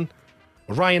Uzbekistan,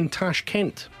 Ryan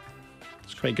Tashkent.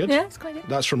 It's quite good. Yeah, it's quite good.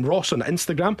 That's from Ross on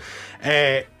Instagram.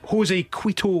 Jose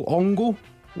Quito Ongo.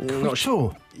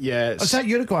 Quito? Yeah. It's Is that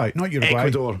Uruguay? Not Uruguay.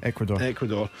 Ecuador.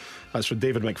 Ecuador. That's from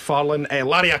David McFarlane.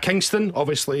 Laria Kingston,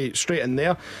 obviously straight in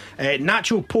there.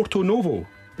 Nacho Porto Novo.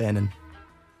 Benin.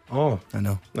 Oh, I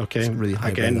know. okay. It's really high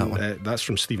Again, that one. That's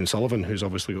from Stephen Sullivan, who's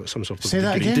obviously got some sort of Say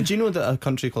that degree. again? Did you know that a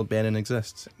country called Benin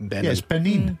exists? Benin. Yeah, it's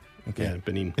Benin. Yeah,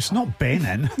 Benin. It's not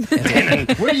Benin.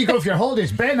 Where do you go for your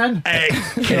holidays? Benin.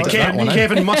 Kevin, one, eh?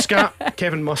 Kevin Muscat.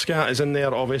 Kevin Muscat is in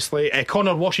there, obviously.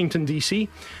 Connor, Washington, DC.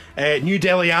 New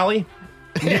Delhi Alley.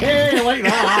 Hey, I like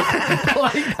that. I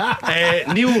like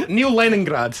that. Neil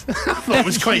Leningrad. I thought it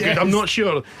was quite good. I'm not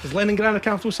sure. Is Leningrad a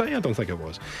capital city? I don't think it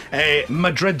was.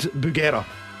 Madrid Bugera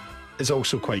is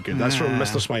also quite good. That's from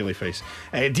Mr. Smiley Face.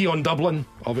 Dion Dublin,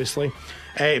 obviously.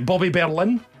 Bobby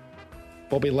Berlin.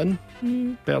 Bobby Lynn.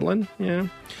 Berlin, yeah.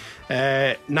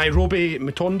 Nairobi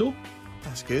Mutondo.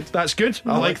 That's good. That's good.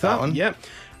 I like that one. Yeah.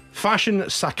 Fashion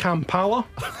Sakampala.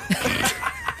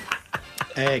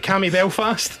 Cami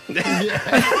Belfast.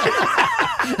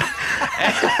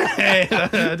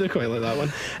 I do quite like that one.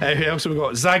 Who else have we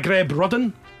got? Zagreb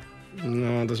Rudden.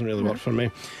 No, it doesn't really work for me.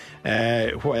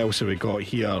 What else have we got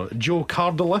here? Joe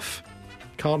Cardiff.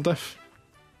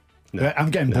 No.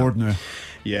 I'm getting bored now.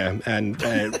 Yeah, and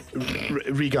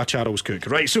Riga Charles Cook.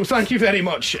 Right, so thank you very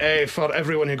much for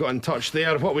everyone who got in touch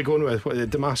there. What are we going with?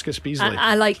 Damascus Beasley?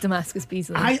 I like Damascus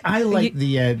Beasley. I like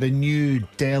the new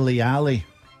Delhi Alley.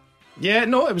 Yeah,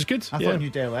 no, it was good. I thought New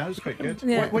Delhi Alley was quite good.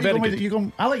 Yeah. What are Very you going good. with? You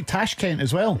going? I like Tashkent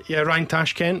as well. Yeah, Ryan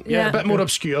Tashkent. Yeah, Yeah. a bit more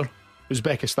obscure.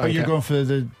 Uzbekistan. But you're going for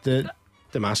the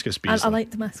Damascus I Beasley. like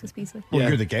Damascus Beasley. well, Yeah.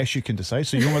 you're the guest. You can decide.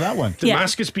 So you're going with that one. Yeah.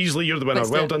 Damascus Beasley, you're the winner. Let's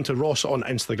do Well it. done to Ross on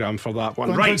Instagram for that one.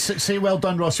 Go on, Right. say well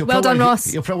done, Ross. You'll Well probably done,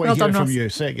 Ross. You'll probably Well hear done, from Ross. you.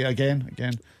 Say it again.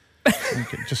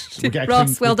 Okay, just we get a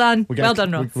Ross, clean- well done. we get Well a-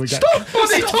 done, we- Ross. we get- Stop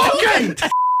bloody talking!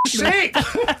 Sake!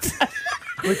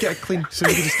 We get clean. So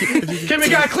we can just keep. Can we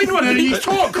get a clean one and you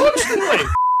talk constantly?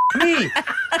 Me.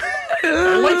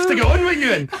 Life to get on with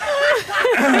you in.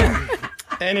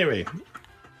 Anyway,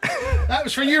 That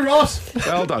was for you, Ross.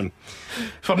 well done.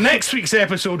 For next week's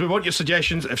episode, we want your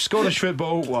suggestions if Scottish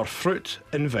football were fruit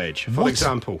and veg. For What?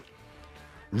 example,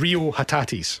 Rio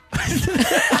Hatatis.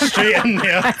 Straight in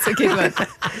there. That's a good one.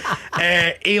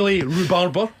 Ailey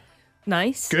Rhubarber.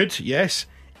 Nice. Good, yes.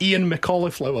 Ian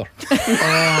McCauliflower.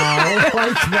 I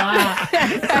like that.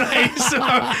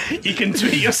 Right, so you can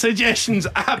tweet your suggestions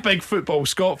at Big Football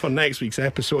Scott for next week's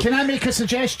episode. Can I make a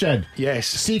suggestion? Yes.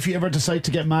 See if you ever decide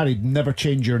to get married, never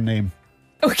change your name.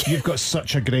 Okay. You've got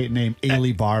such a great name,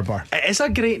 Ailey Barber. It is a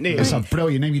great name. It's a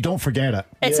brilliant name. You don't forget it.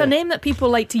 It's a name that people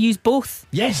like to use both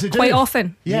Yes, they do. quite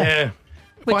often, Yeah.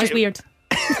 which Why- is weird.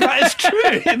 That is true.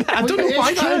 I don't know It's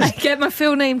why true. that I is. get my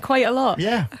full name quite a lot.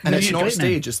 Yeah. And it's a not great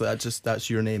name. stage. It's like that's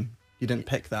your name. You didn't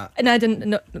pick that. And I didn't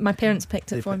know, my parents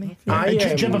picked it for me. I, Do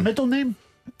you have a middle name?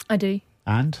 I do.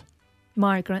 And?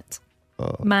 Margaret.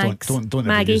 Mags. Don't ever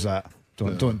Maggie. use that.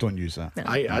 Don't use that.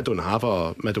 I don't have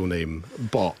a middle name,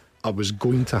 but I was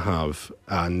going to have,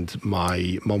 and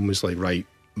my mum was like, right,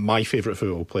 my favourite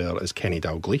football player is Kenny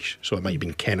Dalglish, so it might have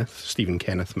been Stephen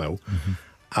Kenneth Mill.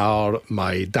 Or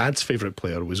my dad's favourite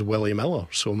player was Willie Miller,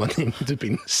 so my name would have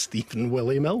been Stephen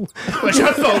Willie Mill, which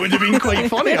I thought would have been quite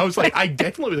funny. I was like, I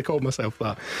definitely would have called myself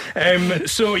that.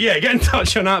 So yeah, get in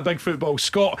touch on that Big Football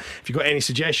Scott if you've got any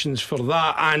suggestions for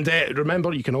that. And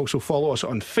remember, you can also follow us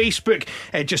on Facebook.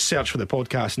 Just search for the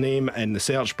podcast name in the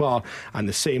search bar, and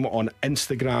the same on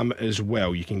Instagram as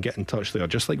well. You can get in touch there,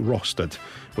 just like Ross did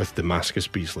with Damascus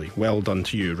Beasley. Well done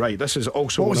to you. Right, this is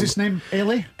also... What was his name,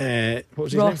 Ailey? What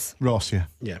was his Ross. name? Ross, yeah.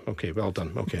 Yeah, okay, well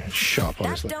done. Okay, shut up,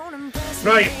 honestly.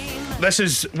 Right, this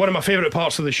is one of my favourite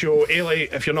parts of the show.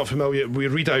 Ailey, if you're not familiar, we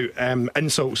read out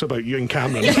insults about you and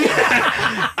Cameron.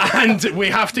 And we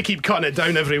have to keep cutting it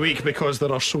down every week because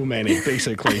there are so many,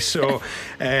 basically. So,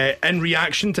 in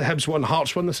reaction to Hibs 1,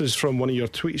 Hearts 1, this is from one of your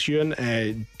tweets,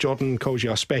 Ewan. Jordan calls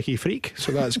you a specky freak,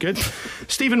 so that's good.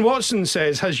 Stephen Watson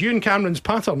says, has Ewan Cameron's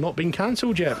patter not been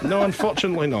cancelled yet? No,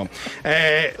 unfortunately not.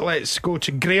 Let's go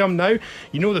to Graham now.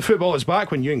 You know the football is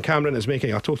back when Ewan Cameron is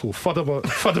making a total fud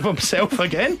of himself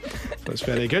again. That's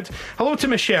very good. Hello to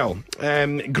Michelle.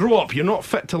 Grow up, you're not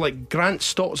fit to like Grant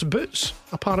Stott's boots,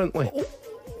 apparently.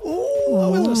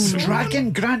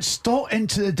 Dragging Grant Stott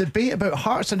into the debate about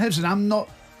Hearts and Hibs, and I'm not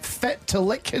fit to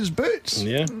lick his boots.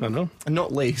 Yeah, I know. And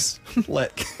not lace,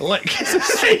 lick. Lick. It's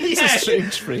a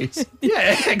strange phrase.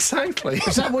 Yeah, exactly.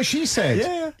 Is that what she said?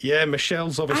 Yeah. Yeah,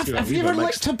 Michelle's obviously Have you ever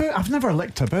licked a boot? I've never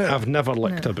licked a boot. I've never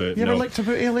licked a boot. You ever No. licked a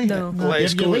boot, Ailey? No.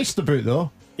 Let's You go. laced the boot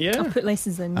though. Yeah, I'll put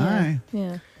laces in. Yeah. Aye.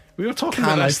 Yeah. we were talking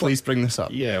Can about I this. please bring this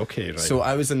up? Yeah, okay, right. So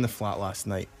I was in the flat last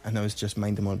night and I was just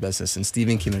minding my own business, and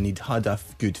Stephen came in. He'd had a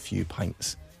good few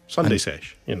pints. Sunday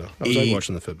sesh, you know. I was out He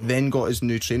watching the football. then got his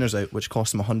new trainers out, which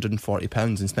cost him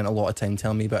 £140, and spent a lot of time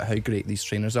telling me about how great these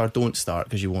trainers are. Don't start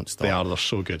because you won't start. They're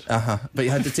so good. But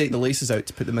you had to take the laces out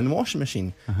to put them in the washing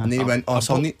machine. And then he went,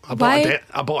 so I'll need... I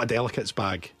bought a delicates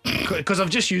bag because I've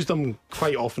just used them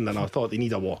quite often, and I thought they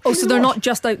need a wash. Oh, so they're not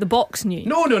just out the box new?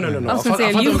 No. I was going to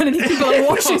say, are you one of these people that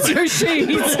washes your shoes?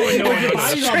 No.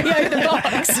 Straight out the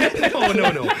box.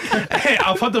 No.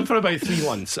 I've had them for about 3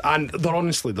 months, and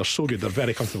they're so good. They're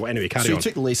very comfortable. Anyway, carry So on. he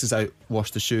took the laces out,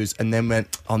 washed the shoes, and then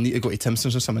went, I'll need to go to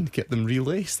Timpson's or something to get them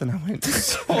relaced. And I went,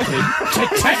 sorry. To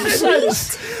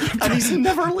Timpson's. And he's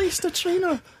never laced a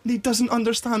trainer. And he doesn't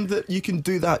understand that you can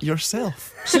do that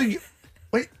yourself. So you,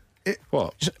 wait.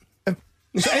 What?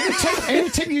 So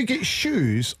anytime you get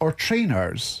shoes or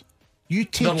trainers, you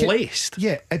take They're it laced.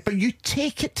 Yeah, but you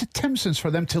take it to Timpson's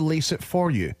for them to lace it for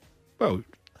you. Well,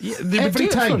 yeah, they would Every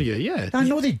do time. it for you, yeah. I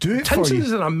know they do it for Timpson's you.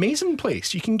 is an amazing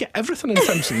place. You can get everything in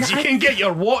Timpson's. You can get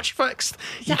your watch fixed,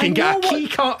 you can get a key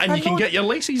cut, and you can get your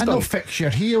laces and done. they'll fix your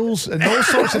heels and all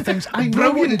sorts of things. I know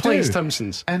what Brilliant they place, do.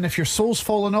 Timpson's. And if your sole's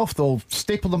falling off, they'll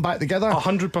staple them back together.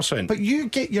 100%. But you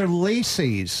get your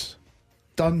laces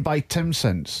done by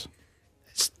Timpson's.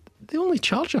 They only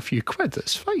charge a few quid.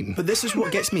 It's fine. But this is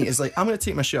what gets me, is like, I'm going to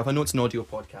take my shoe off. I know it's an audio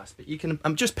podcast, but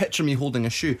I'm just picturing me holding a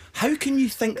shoe. How can you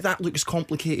think that looks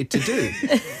complicated to do?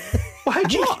 Well,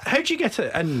 how'd you get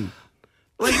it in?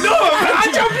 Like, no,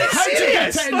 I'm being How'd you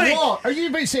get serious. it in Like, what? Are you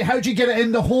about to say, how'd you get it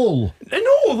in the hole?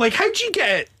 no, like, how'd you get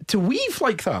it to weave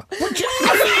like that?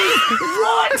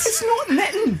 What? It's not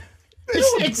knitting.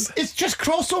 It's just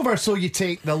crossover. So you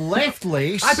take the left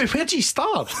lace. But where'd you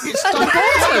start? It's at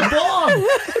the bottom.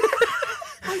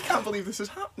 I can't believe this is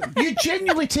happening. You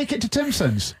genuinely take it to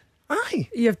Timpson's. Aye.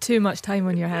 You have too much time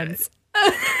on your hands.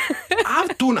 I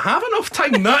don't have enough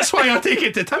time. That's why I take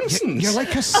it to Timpson's. You're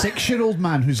like a 6-year-old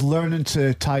man who's learning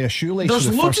to tie a shoelace There's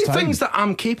for the loads first of time. things that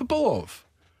I'm capable of,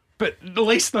 but the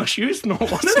lacing our shoes, not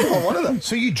one of them. Not one of them.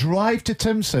 So you drive to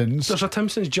Timpson's. There's a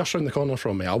Timpson's just round the corner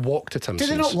from me. I walk to Do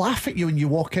Timpson's. they not laugh at you when you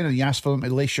walk in and you ask for them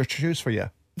to lace your shoes for you?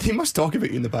 They must talk about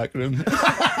you in the back room.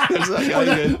 There's that guy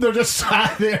again. They're just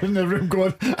sat there in the room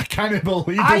going, I can't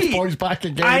believe this boy's back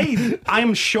again. I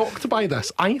am shocked by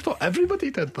this. I thought everybody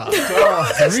did that.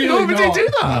 Does nobody do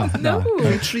that? No.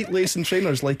 You treat lacing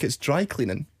trainers like it's dry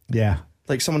cleaning. Yeah.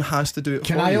 Like someone has to do it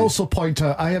Can for I you. also point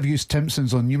out, I have used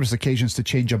Timpson's on numerous occasions to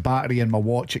change a battery in my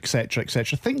watch, etc.,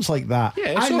 etc. Things like that.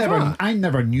 Yeah, so have I. I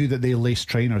never knew that they lace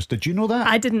trainers. Did you know that?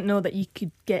 I didn't know that you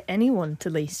could get anyone to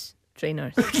lace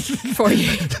trainers for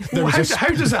you. There was a How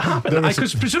does it happen? there was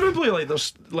Because presumably, like,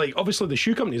 there's like obviously the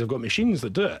shoe companies have got machines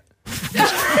that do it.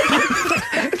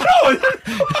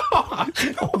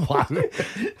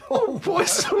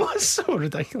 What's so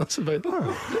ridiculous about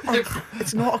that?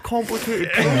 It's not a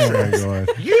complicated Oh my God.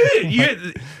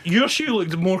 Your shoe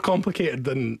looked more complicated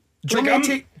than Do you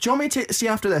Like, want me to see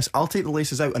after this? I'll take the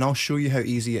laces out and I'll show you how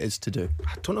easy it is to do.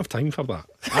 I don't have time for that.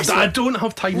 I don't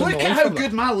have time. Look in my at life how for that.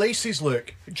 good my laces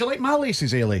look. Do you like my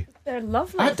laces, Ailey? They're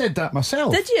lovely. I did that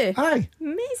myself. Did you? Aye.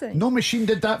 Amazing. No machine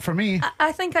did that for me.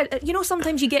 I think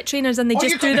sometimes you get trainers and they Oh,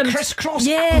 just you do got the them crisscross?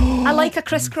 Yeah, I like a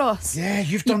crisscross. Yeah,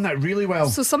 you've done that really well.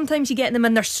 So sometimes you get them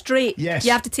and they're straight. Yes.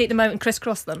 You have to take them out and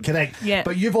crisscross them. Correct. Yeah.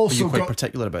 But you've Are also you quite got.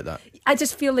 particular about that? I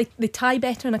just feel like they tie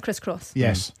better in a crisscross.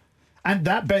 Yes. And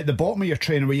that bit at the bottom of your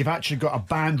trainer where you've actually got a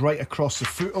band right across the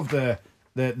foot of the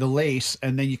lace,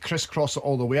 and then you crisscross it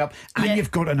all the way up, and Yeah. you've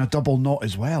got it in a double knot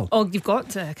as well. Oh, you've got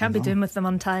to. I can't be doing with them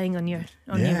untying on you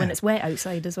Yeah. when it's wet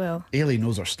outside as well. Ailey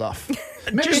knows her stuff.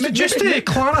 Just to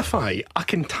clarify, I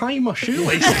can tie my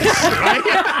shoelaces, right?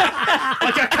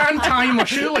 Like I can tie my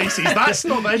shoelaces. That's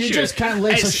not the issue. You just can't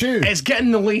lace a It's- shoe. It's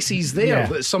getting the laces there Yeah.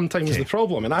 that's sometimes the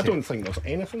problem, and I don't think there's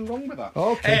anything wrong with that.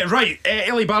 Okay. Right,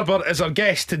 Ellie Barber is our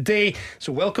guest today,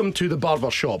 so welcome to the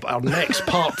barber shop, our next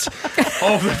part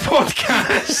of the podcast.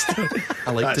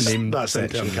 I like the name. That's it,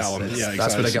 sections. Callum. It's- Yeah,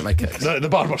 That's where I get my kicks. The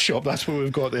barber shop. That's what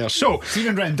we've got there. So,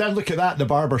 Stephen written down, look at that, the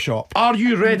barber shop. are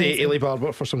you ready, Ellie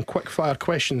Barber, for some quick fire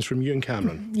questions from you and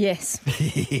Cameron? Yes.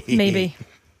 Maybe.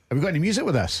 Have we got any music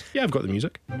with us? Yeah, I've got the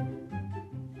music.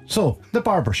 So, the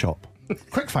barber shop.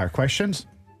 Quick fire questions.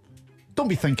 Don't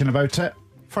be thinking about it.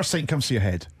 First thing comes to your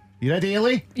head. You ready,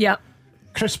 Ailey? Yeah.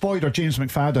 Chris Boyd or James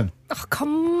McFadden? Oh,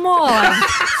 come on.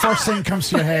 First thing comes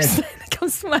to your head. It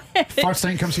comes to my head. First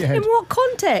thing comes to your head. In what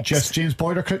context? Just James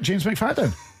Boyd or James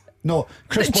McFadden? No,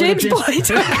 Chris Boyd James or Boyd.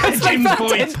 James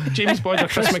Boyd. James Boyd or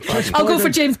Chris McFadden. I'll go for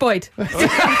James Boyd.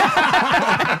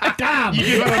 Damn! You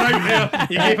gave her an out there.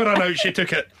 You gave her an out. She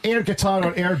took it. Air guitar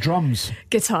or air drums?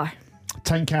 Guitar.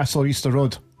 Tynecastle or Easter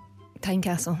Road?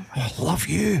 Tynecastle. I love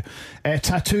you.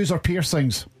 Tattoos or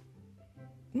piercings?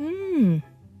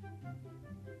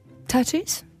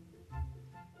 Tattoos?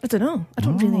 I don't know. I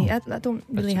don't really have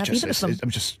either of them. I'm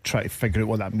just trying to figure out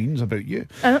what that means about you.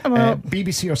 Well-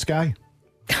 BBC or Sky?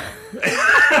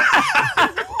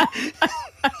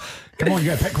 Come on,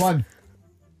 you gotta pick one.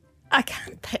 I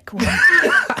can't pick one.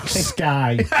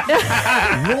 Sky.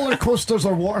 Roller coasters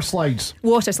or water slides?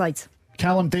 Water slides.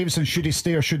 Callum Davidson, should he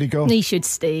stay or should he go? He should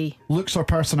stay. Looks or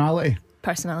personality?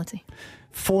 Personality.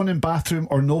 Phone in bathroom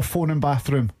or no phone in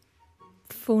bathroom?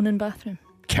 Phone in bathroom.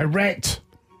 Correct.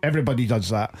 Everybody does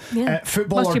that. Yeah.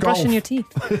 Football Whilst or you're golf? brushing your teeth.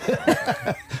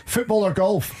 Football or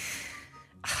golf?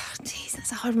 Jeez,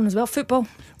 that's a hard one as well. Football.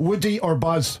 Woody or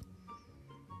Buzz?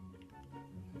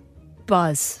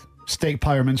 Buzz. Steak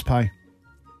pie or mince pie?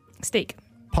 Steak.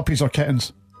 Puppies or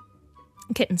kittens?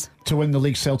 Kittens. To win the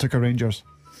league, Celtic or Rangers?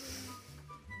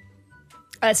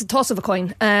 It's a toss of a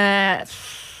coin.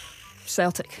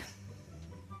 Celtic.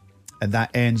 And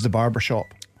that ends the barber shop.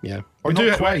 Yeah. Or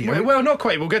not quite. Well, not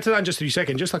quite. We'll get to that in just 3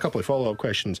 seconds. Just a couple of follow-up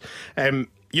questions.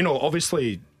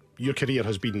 Obviously, your career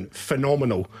has been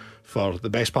phenomenal for the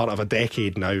best part of a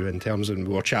decade now, in terms of, we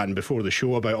were chatting before the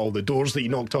show about all the doors that you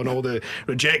knocked on, all the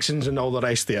rejections and all the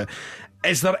rest of it.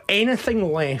 Is there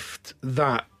anything left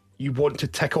that you want to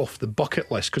tick off the bucket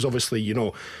list? Because obviously,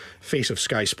 face of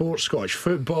Sky Sports, Scottish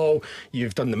football,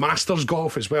 you've done the Masters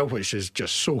golf as well, which is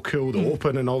just so cool, the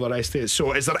Open and all the rest of it.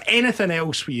 So is there anything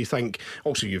else where you think,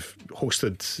 also you've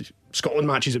hosted Scotland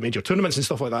matches at major tournaments and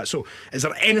stuff like that, so is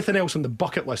there anything else on the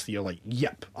bucket list that you're like,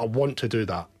 yep, I want to do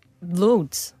that?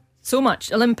 Loads. So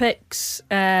much. Olympics,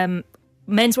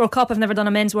 Men's World Cup. I've never done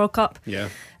a Men's World Cup. Yeah.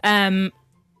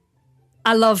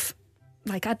 I love,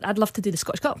 I'd love to do the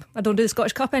Scottish Cup. I don't do the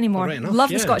Scottish Cup anymore. Right enough,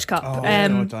 Love yeah. the Scottish Cup.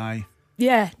 Die.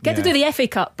 Yeah, get to Yeah. do the FA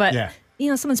Cup, but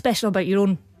Yeah. something special about your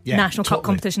own Yeah, national cup totally,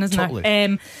 competition, isn't totally.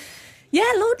 there?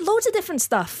 Yeah, loads of different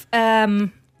stuff.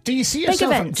 Do you see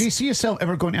yourself? events. Do you see yourself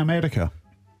ever going to America?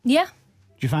 Yeah,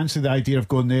 Do you fancy the idea of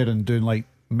going there and doing like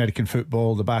American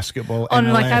football, the basketball, On,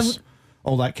 MLS, like, I would-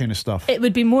 all that kind of stuff? it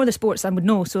would be more the sports I would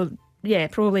know. So yeah,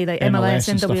 probably like MLS MLS,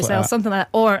 and stuff like NWSL, that. something like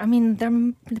that. Or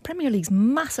the Premier League's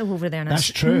massive over there now. That's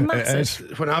It's true. Massive.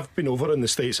 It is. When I've been over in the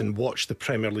States and watched the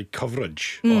Premier League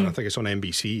coverage, I think it's on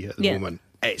NBC at the Yeah. moment,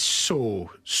 it's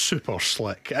so super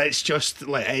slick. It's just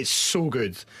like, it's so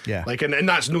good. Yeah. Like, and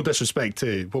that's no disrespect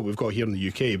to what we've got here in the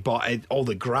UK, but all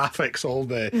the graphics, all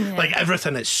the like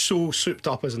everything, it's so souped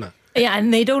up, isn't it? Yeah,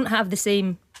 and they don't have the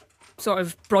same sort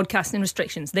of broadcasting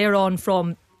restrictions. They're on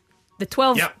from the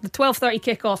 12:30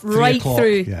 kickoff right o'clock,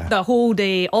 through yeah. the whole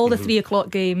day, all the 3 o'clock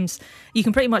games. You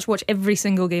can pretty much watch every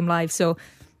single game live. So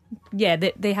yeah,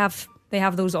 they have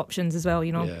those options as well.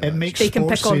 Yeah. It makes They can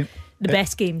sports pick on seem- the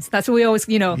best games. That's what we always,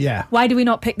 Yeah. Why do we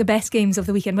not pick the best games of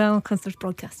the weekend? Well, because there's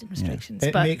broadcasting restrictions.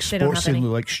 It but makes they don't sports have any.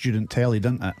 seem like student telly,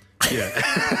 doesn't it?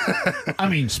 Yeah. I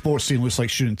mean, sports scene looks like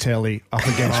shooting telly up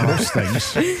against most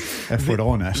things, if we're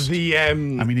honest. I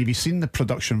mean, have you seen the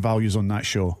production values on that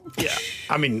show? Yeah.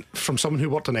 I mean, from someone who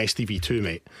worked on STV2,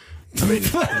 mate. I mean,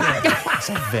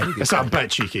 it's a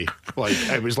bit cheeky. Like,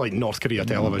 it was like North Korea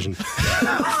television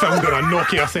filmed on a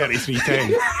Nokia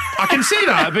 3310. I can say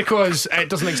that because it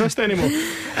doesn't exist anymore.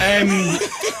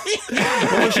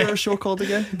 What was your show called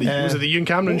again? Was it the Ewan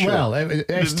Cameron show? Well,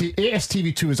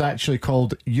 ASTV2 was actually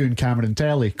called Ewan Cameron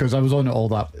Telly because I was on it all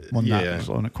that one night. I was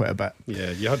on it quite a bit.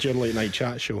 Yeah, you had your late night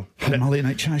chat show. Had my late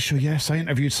night chat show, yes. I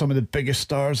interviewed some of the biggest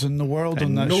stars in the world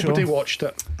on that show. Nobody watched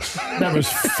it. There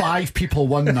was 5 people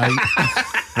one night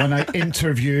when I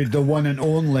interviewed the one and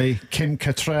only Kim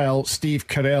Cattrall, Steve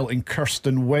Carell and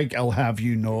Kirsten Wiig, I'll have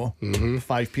you know.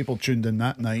 5 people tuned in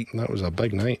that night. That was a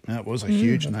big night. That was a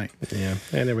huge night. Yeah.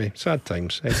 Anyway, sad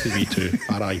times. STV2,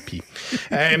 RIP.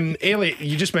 Ailey,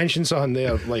 you just mentioned something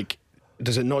there. Like,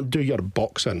 does it not do your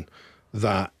boxing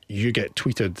that you get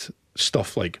tweeted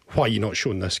stuff like, why are you not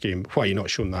showing this game? Why are you not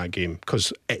showing that game?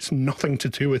 Because it's nothing to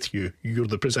do with you. You're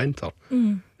the presenter.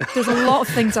 There's a lot of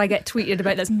things I get tweeted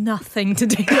about that's nothing to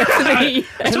do with me.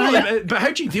 But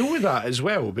how do you deal with that as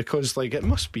well? Because, like, it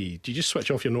must be, do you just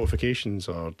switch off your notifications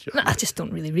or? No, I just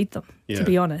don't really read them, Yeah. to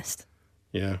be honest.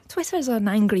 Yeah. Twitter's an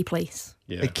angry place.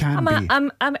 Yeah. It can be.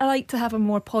 I like to have a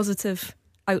more positive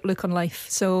outlook on life.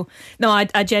 So, no,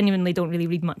 I genuinely don't really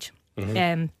read much.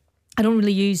 I don't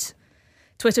really use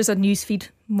Twitter's a news feed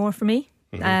more for me.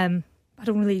 I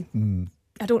don't really.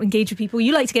 I don't engage with people.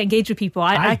 You like to get engaged with people.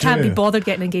 I can't be bothered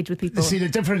getting engaged with people. See, the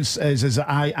difference is that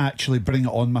I actually bring it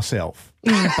on myself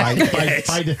by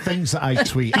the things that I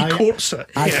tweet. He courts it.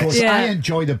 I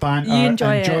enjoy the banter, You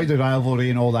enjoy the rivalry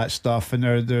and all that stuff. And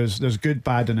there's good,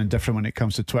 bad and indifferent when it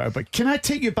comes to Twitter. But can I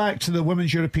take you back to the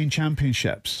Women's European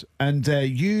Championships? And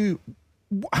you,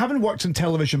 having worked in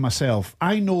television myself,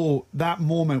 I know that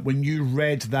moment when you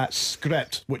read that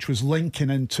script, which was linking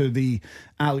into the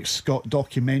Alex Scott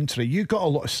documentary. You got a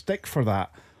lot of stick for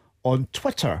that on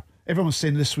Twitter. Everyone was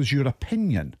saying this was your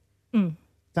opinion.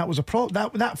 That was a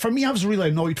that for me, I was really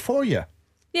annoyed for you.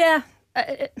 Yeah,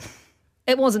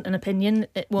 it wasn't an opinion.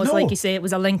 It was, like you say, it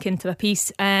was a link into a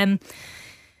piece. There's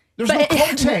no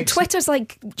context. Twitter's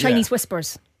like Chinese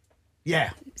whispers.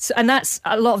 Yeah. So, and that's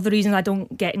a lot of the reason I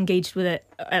don't get engaged with it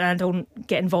and I don't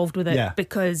get involved with it,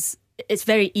 because it's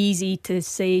very easy to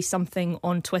say something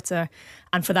on Twitter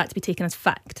and for that to be taken as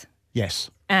fact. Yes.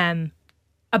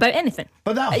 About anything.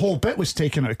 But that whole bit was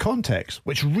taken out of context,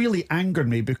 which really angered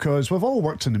me because we've all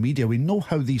worked in the media. We know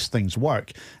how these things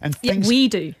work. And things... Yeah, we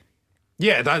do.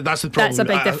 Yeah, that's the problem. That's a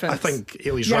big difference. I think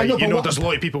Ailey's right. There's a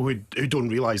lot of people who don't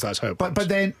realise that's how it works.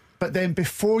 But then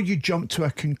before you jump to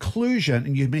a conclusion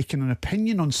and you're making an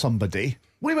opinion on somebody...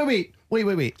 Wait.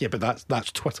 Yeah, but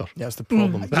that's Twitter. Yeah, that's the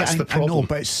problem. That's the problem. I know,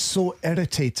 but it's so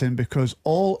irritating because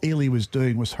all Ailey was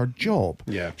doing was her job.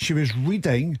 Yeah. She was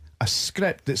reading a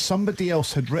script that somebody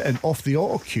else had written off the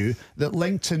auto cue that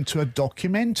linked into a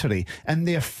documentary, and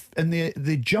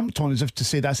they jumped on as if to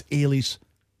say that's Ailey's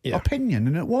opinion,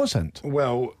 and it wasn't.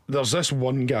 Well, there's this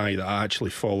one guy that I actually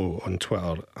follow on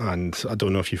Twitter, and I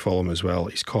don't know if you follow him as well.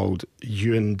 He's called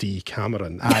Ewan D.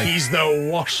 Cameron. He's the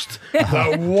worst.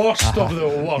 The worst of the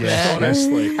worst,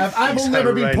 honestly. I've only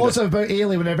never been positive about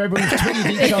Ailey whenever everyone's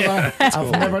tweeted each other.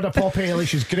 I've never had a pop at Ailey.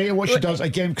 She's great at what she does,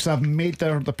 again, because I've made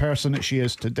her the person that she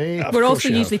is today. We're also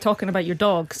usually talking about your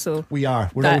dog, so... We're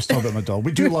always talking about my dog.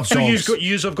 We do love dogs. So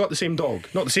you have got the same dog?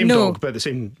 Not the same dog, but the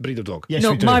same breed of dog? Yes,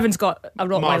 no, we do. Marvin's got a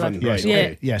Rottweiler.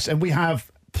 Yes, and we have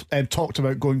talked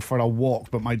about going for a walk,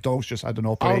 but my dog's just had an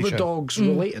operation. Are the dogs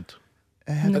related?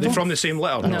 Are they from the same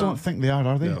litter? I don't think they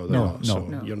are they? No.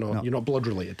 You're not blood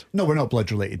related. No, we're not blood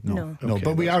related. No. Okay,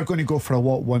 but we are going to go for a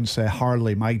walk once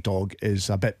Harley, my dog, is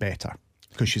a bit better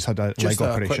because she's had a Just leg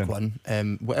a operation. quick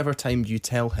one. Whatever time you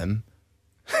tell him,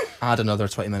 add another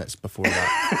 20 minutes before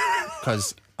that.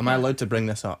 Because am I allowed to bring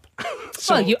this up?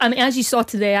 Well, as you saw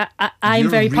today, I'm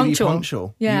very really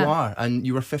punctual. Yeah. You are, and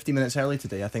you were 50 minutes early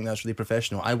today. I think that's really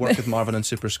professional. I work with Marvin on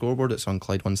Super Scoreboard. It's on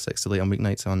Clyde 1 late on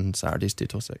weeknights, on Saturdays 2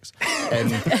 till 6.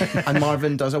 And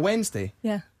Marvin does a Wednesday.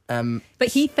 Yeah. But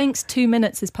he thinks 2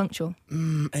 minutes is punctual.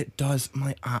 It does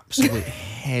my absolute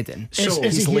head in. So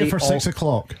is he here for 6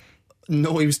 o'clock?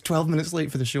 No, he was 12 minutes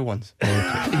late for the show once. He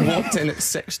walked in at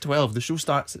 6:12. The show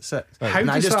starts at 6. How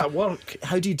does that work?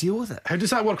 How do you deal with it? How does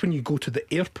that work when you go to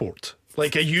the airport?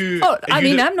 Like, are you...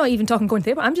 I'm not even talking going to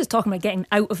the airport. I'm just talking about getting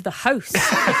out of the house.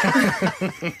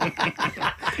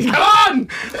 Come on!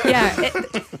 Yeah.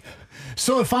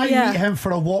 So if I meet him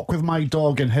for a walk with my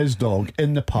dog and his dog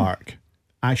in the park,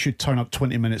 I should turn up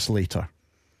 20 minutes later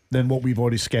than what we've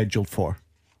already scheduled for.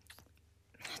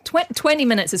 20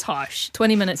 minutes is harsh.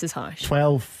 20 minutes is harsh.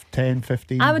 12, 10,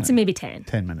 15? I would say maybe 10.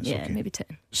 10 minutes, Yeah, okay. maybe 10.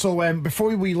 So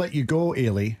before we let you go,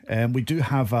 Ailey, we do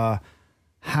have a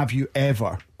have you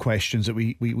ever questions that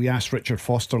we asked Richard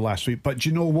Foster last week. But do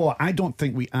you know what? I don't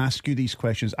think we ask you these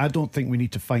questions. I don't think we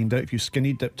need to find out if you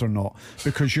skinny dipped or not,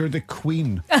 because you're the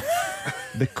queen.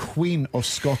 The queen of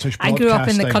Scottish I broadcasting. grew up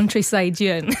in the countryside,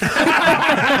 Ewan.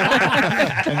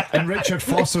 and Richard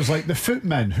Foster's like the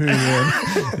footman who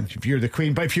if you're the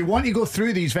queen. But if you want to go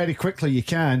through these very quickly, you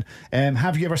can.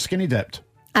 Have you ever skinny dipped?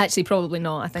 Actually, probably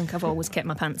not. I think I've always kept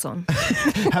my pants on.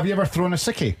 Have you ever thrown a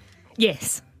sickie?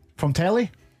 Yes. From telly?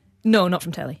 No, not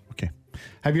from telly. Okay.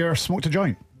 Have you ever smoked a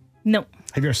joint? No.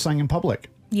 Have you ever sang in public?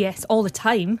 Yes, all the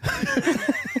time.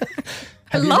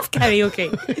 I love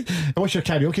karaoke. What's your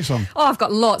karaoke song? Oh, I've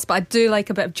got lots, but I do like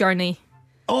a bit of Journey.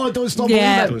 Oh, Don't Stop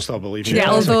Yeah. Believing. Don't stop believing.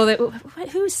 Yeah, although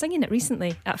who was singing it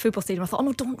recently at a football stadium? I thought, oh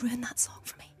no, don't ruin that song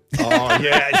for me. Oh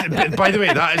yeah. But by the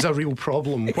way, that is a real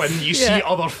problem when you see Yeah.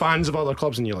 other fans of other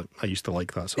clubs and you're like, I used to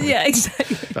like that song. Yeah,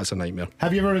 exactly. That's a nightmare.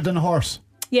 Have you ever ridden a horse?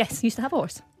 Yes, used to have a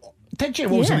horse. Did you?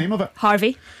 What was the Yeah. name of it?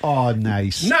 Harvey. Oh,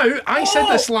 nice. Now, I said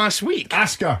this last week.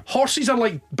 Ask her. Horses are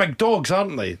like big dogs,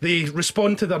 aren't they? They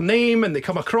respond to their name and they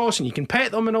come across and you can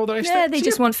pet them and all the rest Yeah, of it. they See,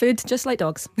 just want food, just like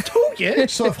dogs. I told you.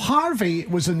 So if Harvey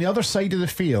was on the other side of the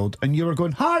field and you were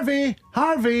going, Harvey,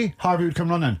 Harvey, Harvey would come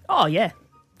running. Oh, yeah.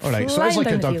 All right, so it's Flying like a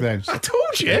down the duck field. then. I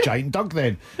told you. A giant duck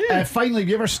then. Finally, have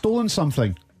you ever stolen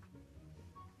something?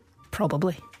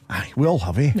 Probably. Aye, we all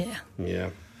have, eh? Yeah. Yeah.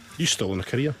 You stolen a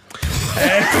career.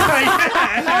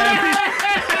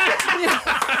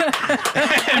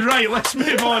 Right, let's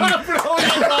move on.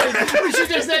 We should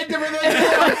just end it with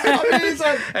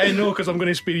that. No, because I'm going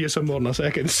to spear you some more in a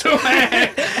second. So,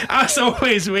 as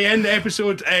always, we end the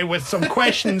episode with some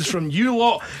questions from you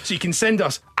lot. So you can send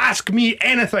us Ask Me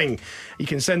Anything. You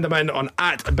can send them in on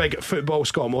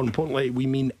 @BigFootballScot. More importantly, we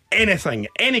mean anything.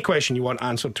 Any question you want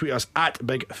answered, tweet us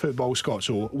 @BigFootballScot.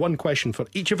 So one question for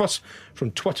each of us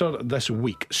from Twitter this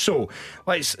week. So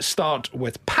let's start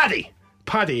with Paddy.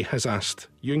 Paddy has asked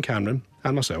you and Cameron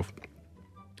and myself.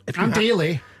 And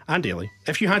Daly. And Daly,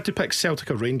 if you had to pick Celtic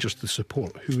or Rangers to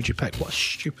support, who would you pick? What a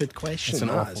stupid question. It's an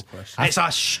that awful is. question. It's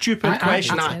a stupid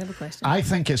question. That's kind of a question. I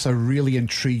think it's a really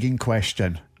intriguing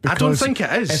question. I don't because think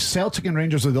it is. If Celtic and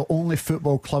Rangers are the only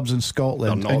football clubs in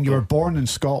Scotland They're not, and you were though. born in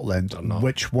Scotland, not.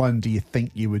 which one do you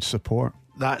think you would support?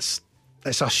 It's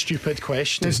a stupid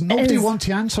question. Does nobody is. want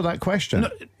to answer that question?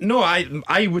 No,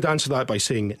 I would answer that by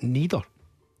saying neither.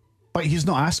 But he's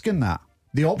not asking that.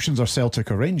 The options are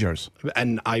Celtic or Rangers.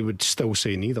 And I would still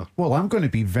say neither. Well, I'm going to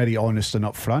be very honest and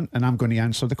upfront, and I'm going to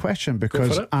answer the question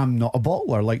because it. I'm not a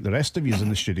bottler like the rest of you in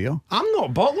the studio. I'm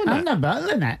not bottling it. not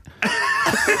bottling it.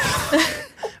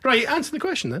 Right, answer the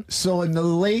question then. So in the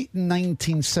late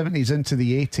 1970s into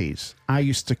the 80s, I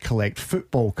used to collect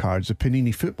football cards, the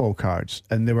Panini football cards,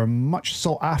 and they were much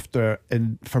sought after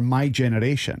for my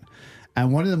generation.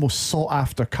 And one of the most sought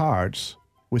after cards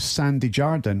was Sandy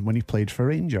Jardine when he played for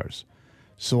Rangers.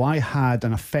 So I had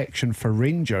an affection for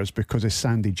Rangers because of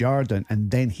Sandy Jardine,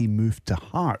 and then he moved to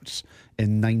Hearts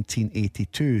in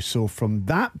 1982. So from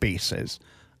that basis,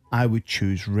 I would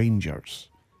choose Rangers.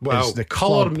 Well, as the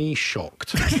colour club. me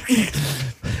shocked.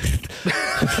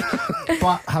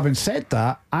 But having said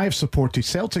that, I've supported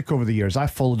Celtic over the years. I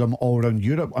followed them all around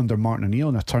Europe under Martin O'Neill,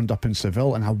 and I turned up in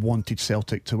Seville and I wanted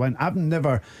Celtic to win. I've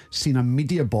never seen a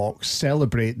media box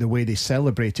celebrate the way they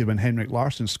celebrated when Henrik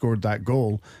Larsson scored that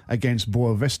goal against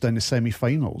Boa Vista in the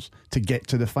semi-finals to get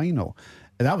to the final.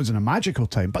 And that was in a magical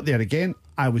time. But there again,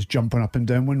 I was jumping up and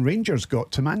down when Rangers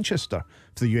got to Manchester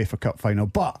for the UEFA Cup final.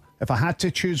 But if I had to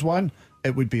choose one,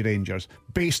 it would be Rangers,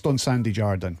 based on Sandy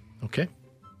Jardine. Okay.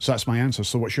 So that's my answer.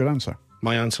 So what's your answer?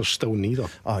 My answer's still neither.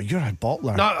 Oh, you're a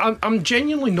bottler. No, I'm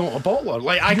genuinely not a bottler.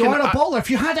 Like You're a bottler.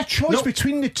 If you had a choice No,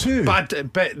 between the two. But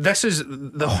this is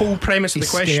the whole premise of the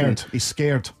He's question. scared. He's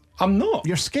scared. I'm not.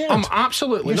 You're scared. I'm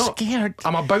absolutely You're not. scared.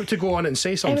 I'm about to go on and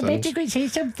say something. go say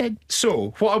something.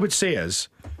 So what I would say is,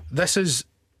 this is,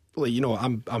 like, you know,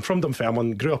 I'm from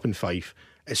Dunfermline, grew up in Fife.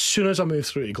 As soon as I moved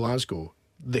through to Glasgow,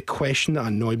 the question that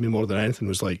annoyed me more than anything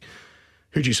was like,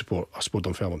 who do you support? I support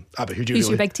Dunfermline. But who do you Who's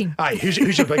really? your big team? Aye, who's your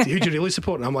big team? Who do you really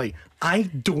support? And I'm like, I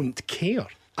don't care.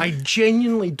 I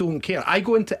genuinely don't care. I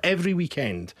go into every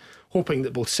weekend hoping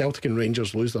that both Celtic and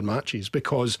Rangers lose their matches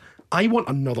because I want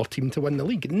another team to win the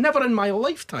league. Never in my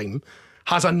lifetime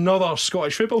has another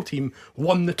Scottish football team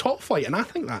won the top flight, and I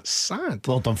think that's sad.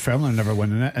 Well, Dunfermline are never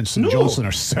winning it, and St No. Johnstone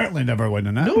are certainly never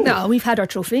winning it. No. No, we've had our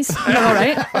trophies. We're all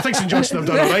right. I think St Johnstone have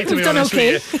done all right, to be We've done honest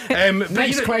okay. with you. But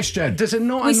Next question. Does it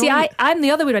not You see, annoy you? I'm the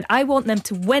other way around. I want them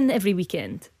to win every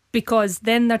weekend because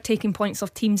then they're taking points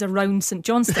off teams around St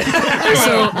Johnstone.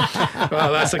 So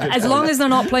Well, that's a good as point. long as they're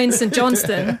not playing St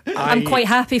Johnstone, I'm quite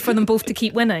happy for them both to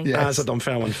keep winning. As a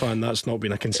Dunfermline fan, that's not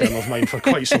been a concern of mine for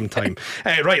quite some time.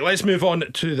 Right, let's move on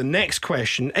to the next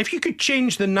question. If you could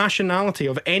change the nationality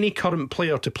of any current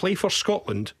player to play for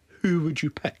Scotland, who would you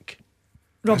pick?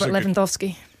 Robert That's a good-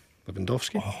 Lewandowski.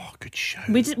 Lewandowski? Oh, good shout.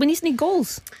 We need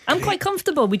goals. I'm quite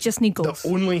comfortable. We just need The goals.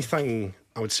 only thing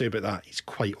I would say about that, he's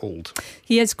quite old.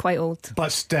 He is quite old.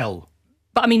 But still,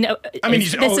 But I mean,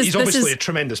 He's obviously a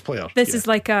tremendous player. This is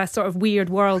like a sort of weird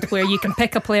world where you can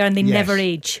pick a player and they Yes. never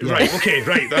age. Right, okay,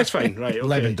 right, that's fine. Right, okay.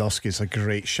 Lewandowski's a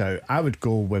great shout. I would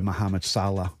go with Mohamed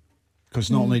Salah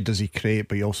because not only does he create,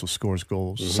 but he also scores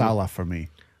goals. Salah for me.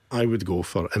 I would go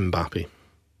for Mbappe.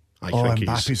 I Oh, think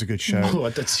Mbappe's a good shout. Oh,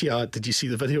 I did see. Did you see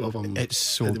the video of him? It's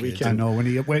so at the good. I weekend? know when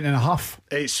he went in a huff.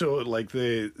 It's so like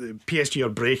the PSG are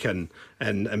breaking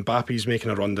and Mbappe's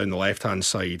making a run down the left hand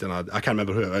side, and I can't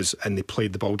remember who it is, and they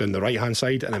played the ball down the right hand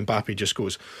side, and Mbappe just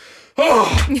goes,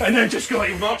 oh, and then just he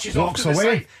marches off Walks to the away.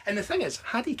 side. And the thing is,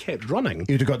 had he kept running,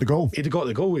 He'd have got the goal. he'd have got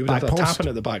the goal. He would Back have had a post. tapping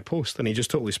at the back post, and he just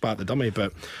totally spat the dummy.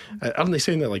 But aren't they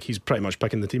saying that like he's pretty much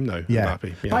picking the team now? Yeah.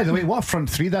 Mbappe. Yeah. By the way, what a front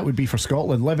three that would be for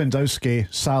Scotland.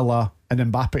 Lewandowski, Salah and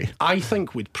Mbappe. I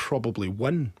think we'd probably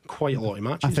win quite a lot of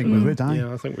matches. I think we would, aye.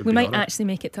 Yeah, I think we'd We be might alright. actually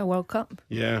make it to a World Cup.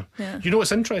 Yeah. Yeah. You know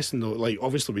what's interesting though? Like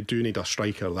obviously we do need a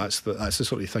striker. That's the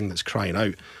sort of thing that's crying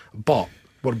out. But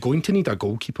we're going to need a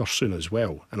goalkeeper soon as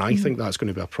well, and I think that's going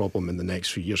to be a problem in the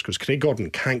next few years because Craig Gordon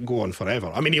can't go on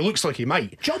forever. I mean, he looks like he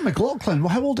might. John McLaughlin, well,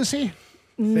 how old is he?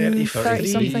 33,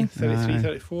 30-something. 33,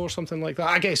 34, something like that.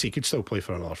 I guess he could still play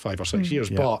for another 5 or 6 years,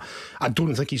 but I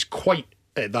don't think he's quite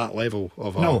at that level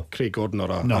of a No. Craig Gordon or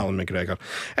a Alan McGregor.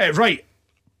 Right,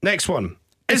 next one.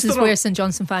 This is there where St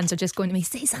Johnstone fans are just going to me,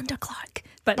 say Xander Clark.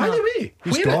 But By no, the way,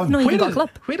 He's where, gone. No, he where got a is- club.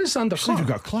 Where is Xander So Clark? you've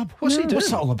got a club. What's he doing?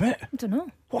 What's that all about? I don't know.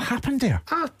 What happened there?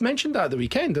 I mentioned that at the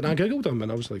weekend and I googled him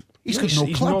and I was like, He's got no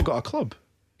he's club. not got a club.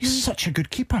 He's such a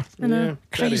good keeper. Yeah,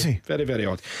 Crazy. Very, very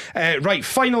odd. Right,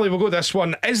 finally, we'll go this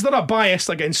one. Is there a bias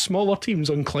against smaller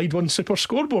teams on Clyde One Super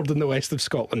Scoreboard in the west of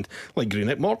Scotland, like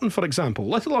Greenock Morton, for example?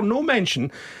 Little or no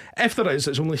mention. If there is,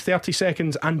 it's only 30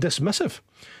 seconds and dismissive.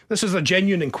 This is a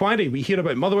genuine inquiry. We hear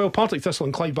about Motherwell, Partick Thistle,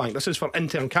 and Clydebank. This is for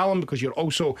intern Callum because you're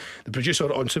also the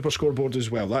producer on Super Scoreboard as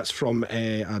well. That's from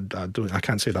I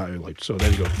can't say that out loud. So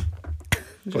there you go.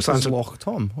 What's the It's answer? Loch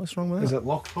Tom. What's wrong with that? Is it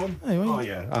Loch Tom? Aye, why? Oh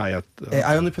yeah. Aye.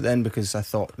 I only put it in because I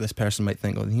thought this person might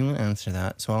think, oh, he won't answer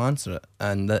that, so I'll answer it.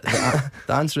 And the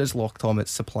answer is Loch Tom.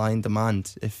 It's supply and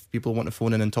demand. If people want to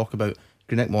phone in and talk about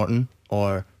Greenock Morton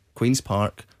or Queen's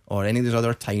Park or any of those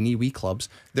other tiny wee clubs,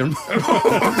 they're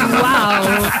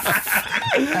Wow.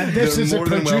 And this they're is a more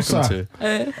than welcome producer.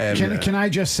 to. Can I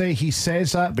just say he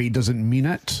says that, but he doesn't mean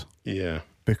it Yeah.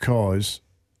 because.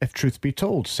 If truth be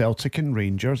told, Celtic and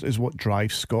Rangers is what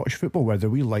drives Scottish football, whether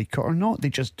we like it or not. They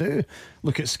just do.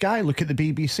 Look at Sky, look at the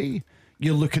BBC.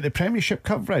 You look at the Premiership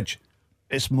coverage.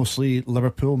 It's mostly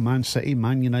Liverpool, Man City,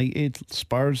 Man United,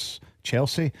 Spurs,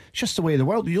 Chelsea. It's just the way of the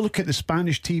world. You look at the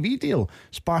Spanish TV deal.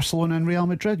 It's Barcelona and Real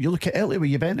Madrid. You look at Italy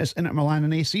with Juventus, Inter Milan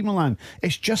and AC Milan.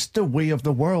 It's just the way of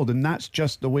the world, and that's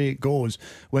just the way it goes.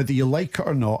 Whether you like it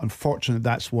or not, unfortunately,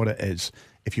 that's what it is.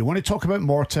 If you want to talk about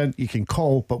Morton, you can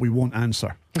call, but we won't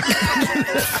answer.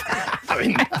 I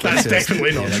mean, that's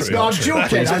definitely not true. No, I'm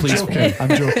joking. I'm joking. I'm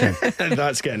joking.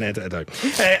 That's getting edited out.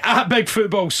 At Big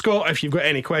Football Scott, if you've got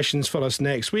any questions for us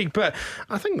next week, but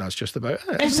I think that's just about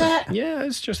it. Is it? Yeah,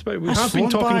 it's just about. We That's have been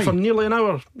flown talking by. for nearly an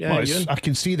hour. Yeah, Well, Ewan. I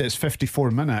can see that it's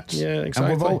 54 minutes. Yeah, And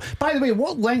exactly. by the way,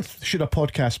 what length should a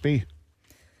podcast be?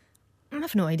 I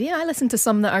have no idea. I listen to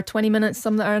some that are 20 minutes,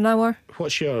 some that are an hour.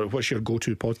 What's your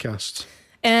go-to podcast?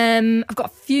 I've got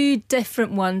a few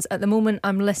different ones at the moment.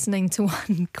 I'm listening to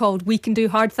one called "We Can Do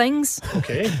Hard Things."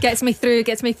 Okay. Gets me through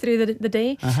the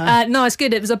day. No, it's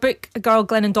good. It was a girl,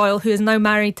 Glennon Doyle, who is now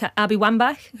married to Abby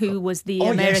Wambach, who was the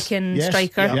yes. American Yes.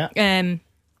 striker. Yeah.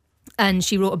 And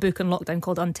she wrote a book on lockdown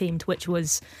called Untamed, which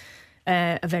was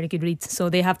a very good read. So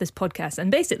they have this podcast, and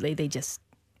basically they just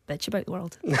bitch about the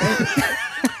world.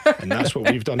 And that's what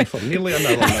we've done for nearly an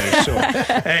hour now. So,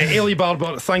 Ailey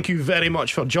Barber, thank you very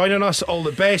much for joining us. All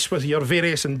the best with your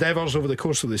various endeavours over the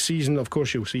course of the season. Of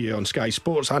course, you'll see you on Sky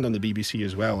Sports and on the BBC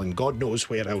as well, and God knows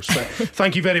where else. But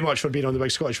thank you very much for being on the Big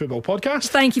Scottish Football Podcast.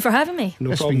 Thank you for having me.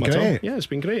 No It's problem been at all. great. Yeah, it's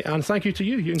been great. And thank you to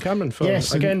you and Cameron, for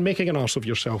Yes, and- again making an arse of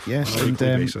yourself Yes, on a weekly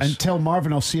basis. and tell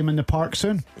Marvin I'll see him in the park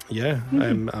soon. Yeah,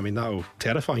 I mean, that'll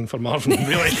terrifying for Marvin,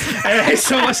 really.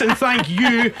 So listen, thank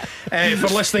you for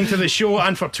listening to the show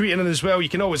and for tweeting in as well. You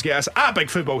can always get us at Big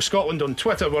Football Scotland on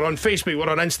Twitter. We're on Facebook, we're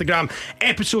on Instagram.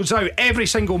 Episodes out every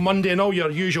single Monday on all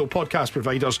your usual podcast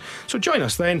providers. So join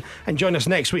us then, and join us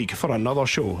next week for another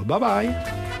show. Bye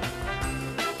bye.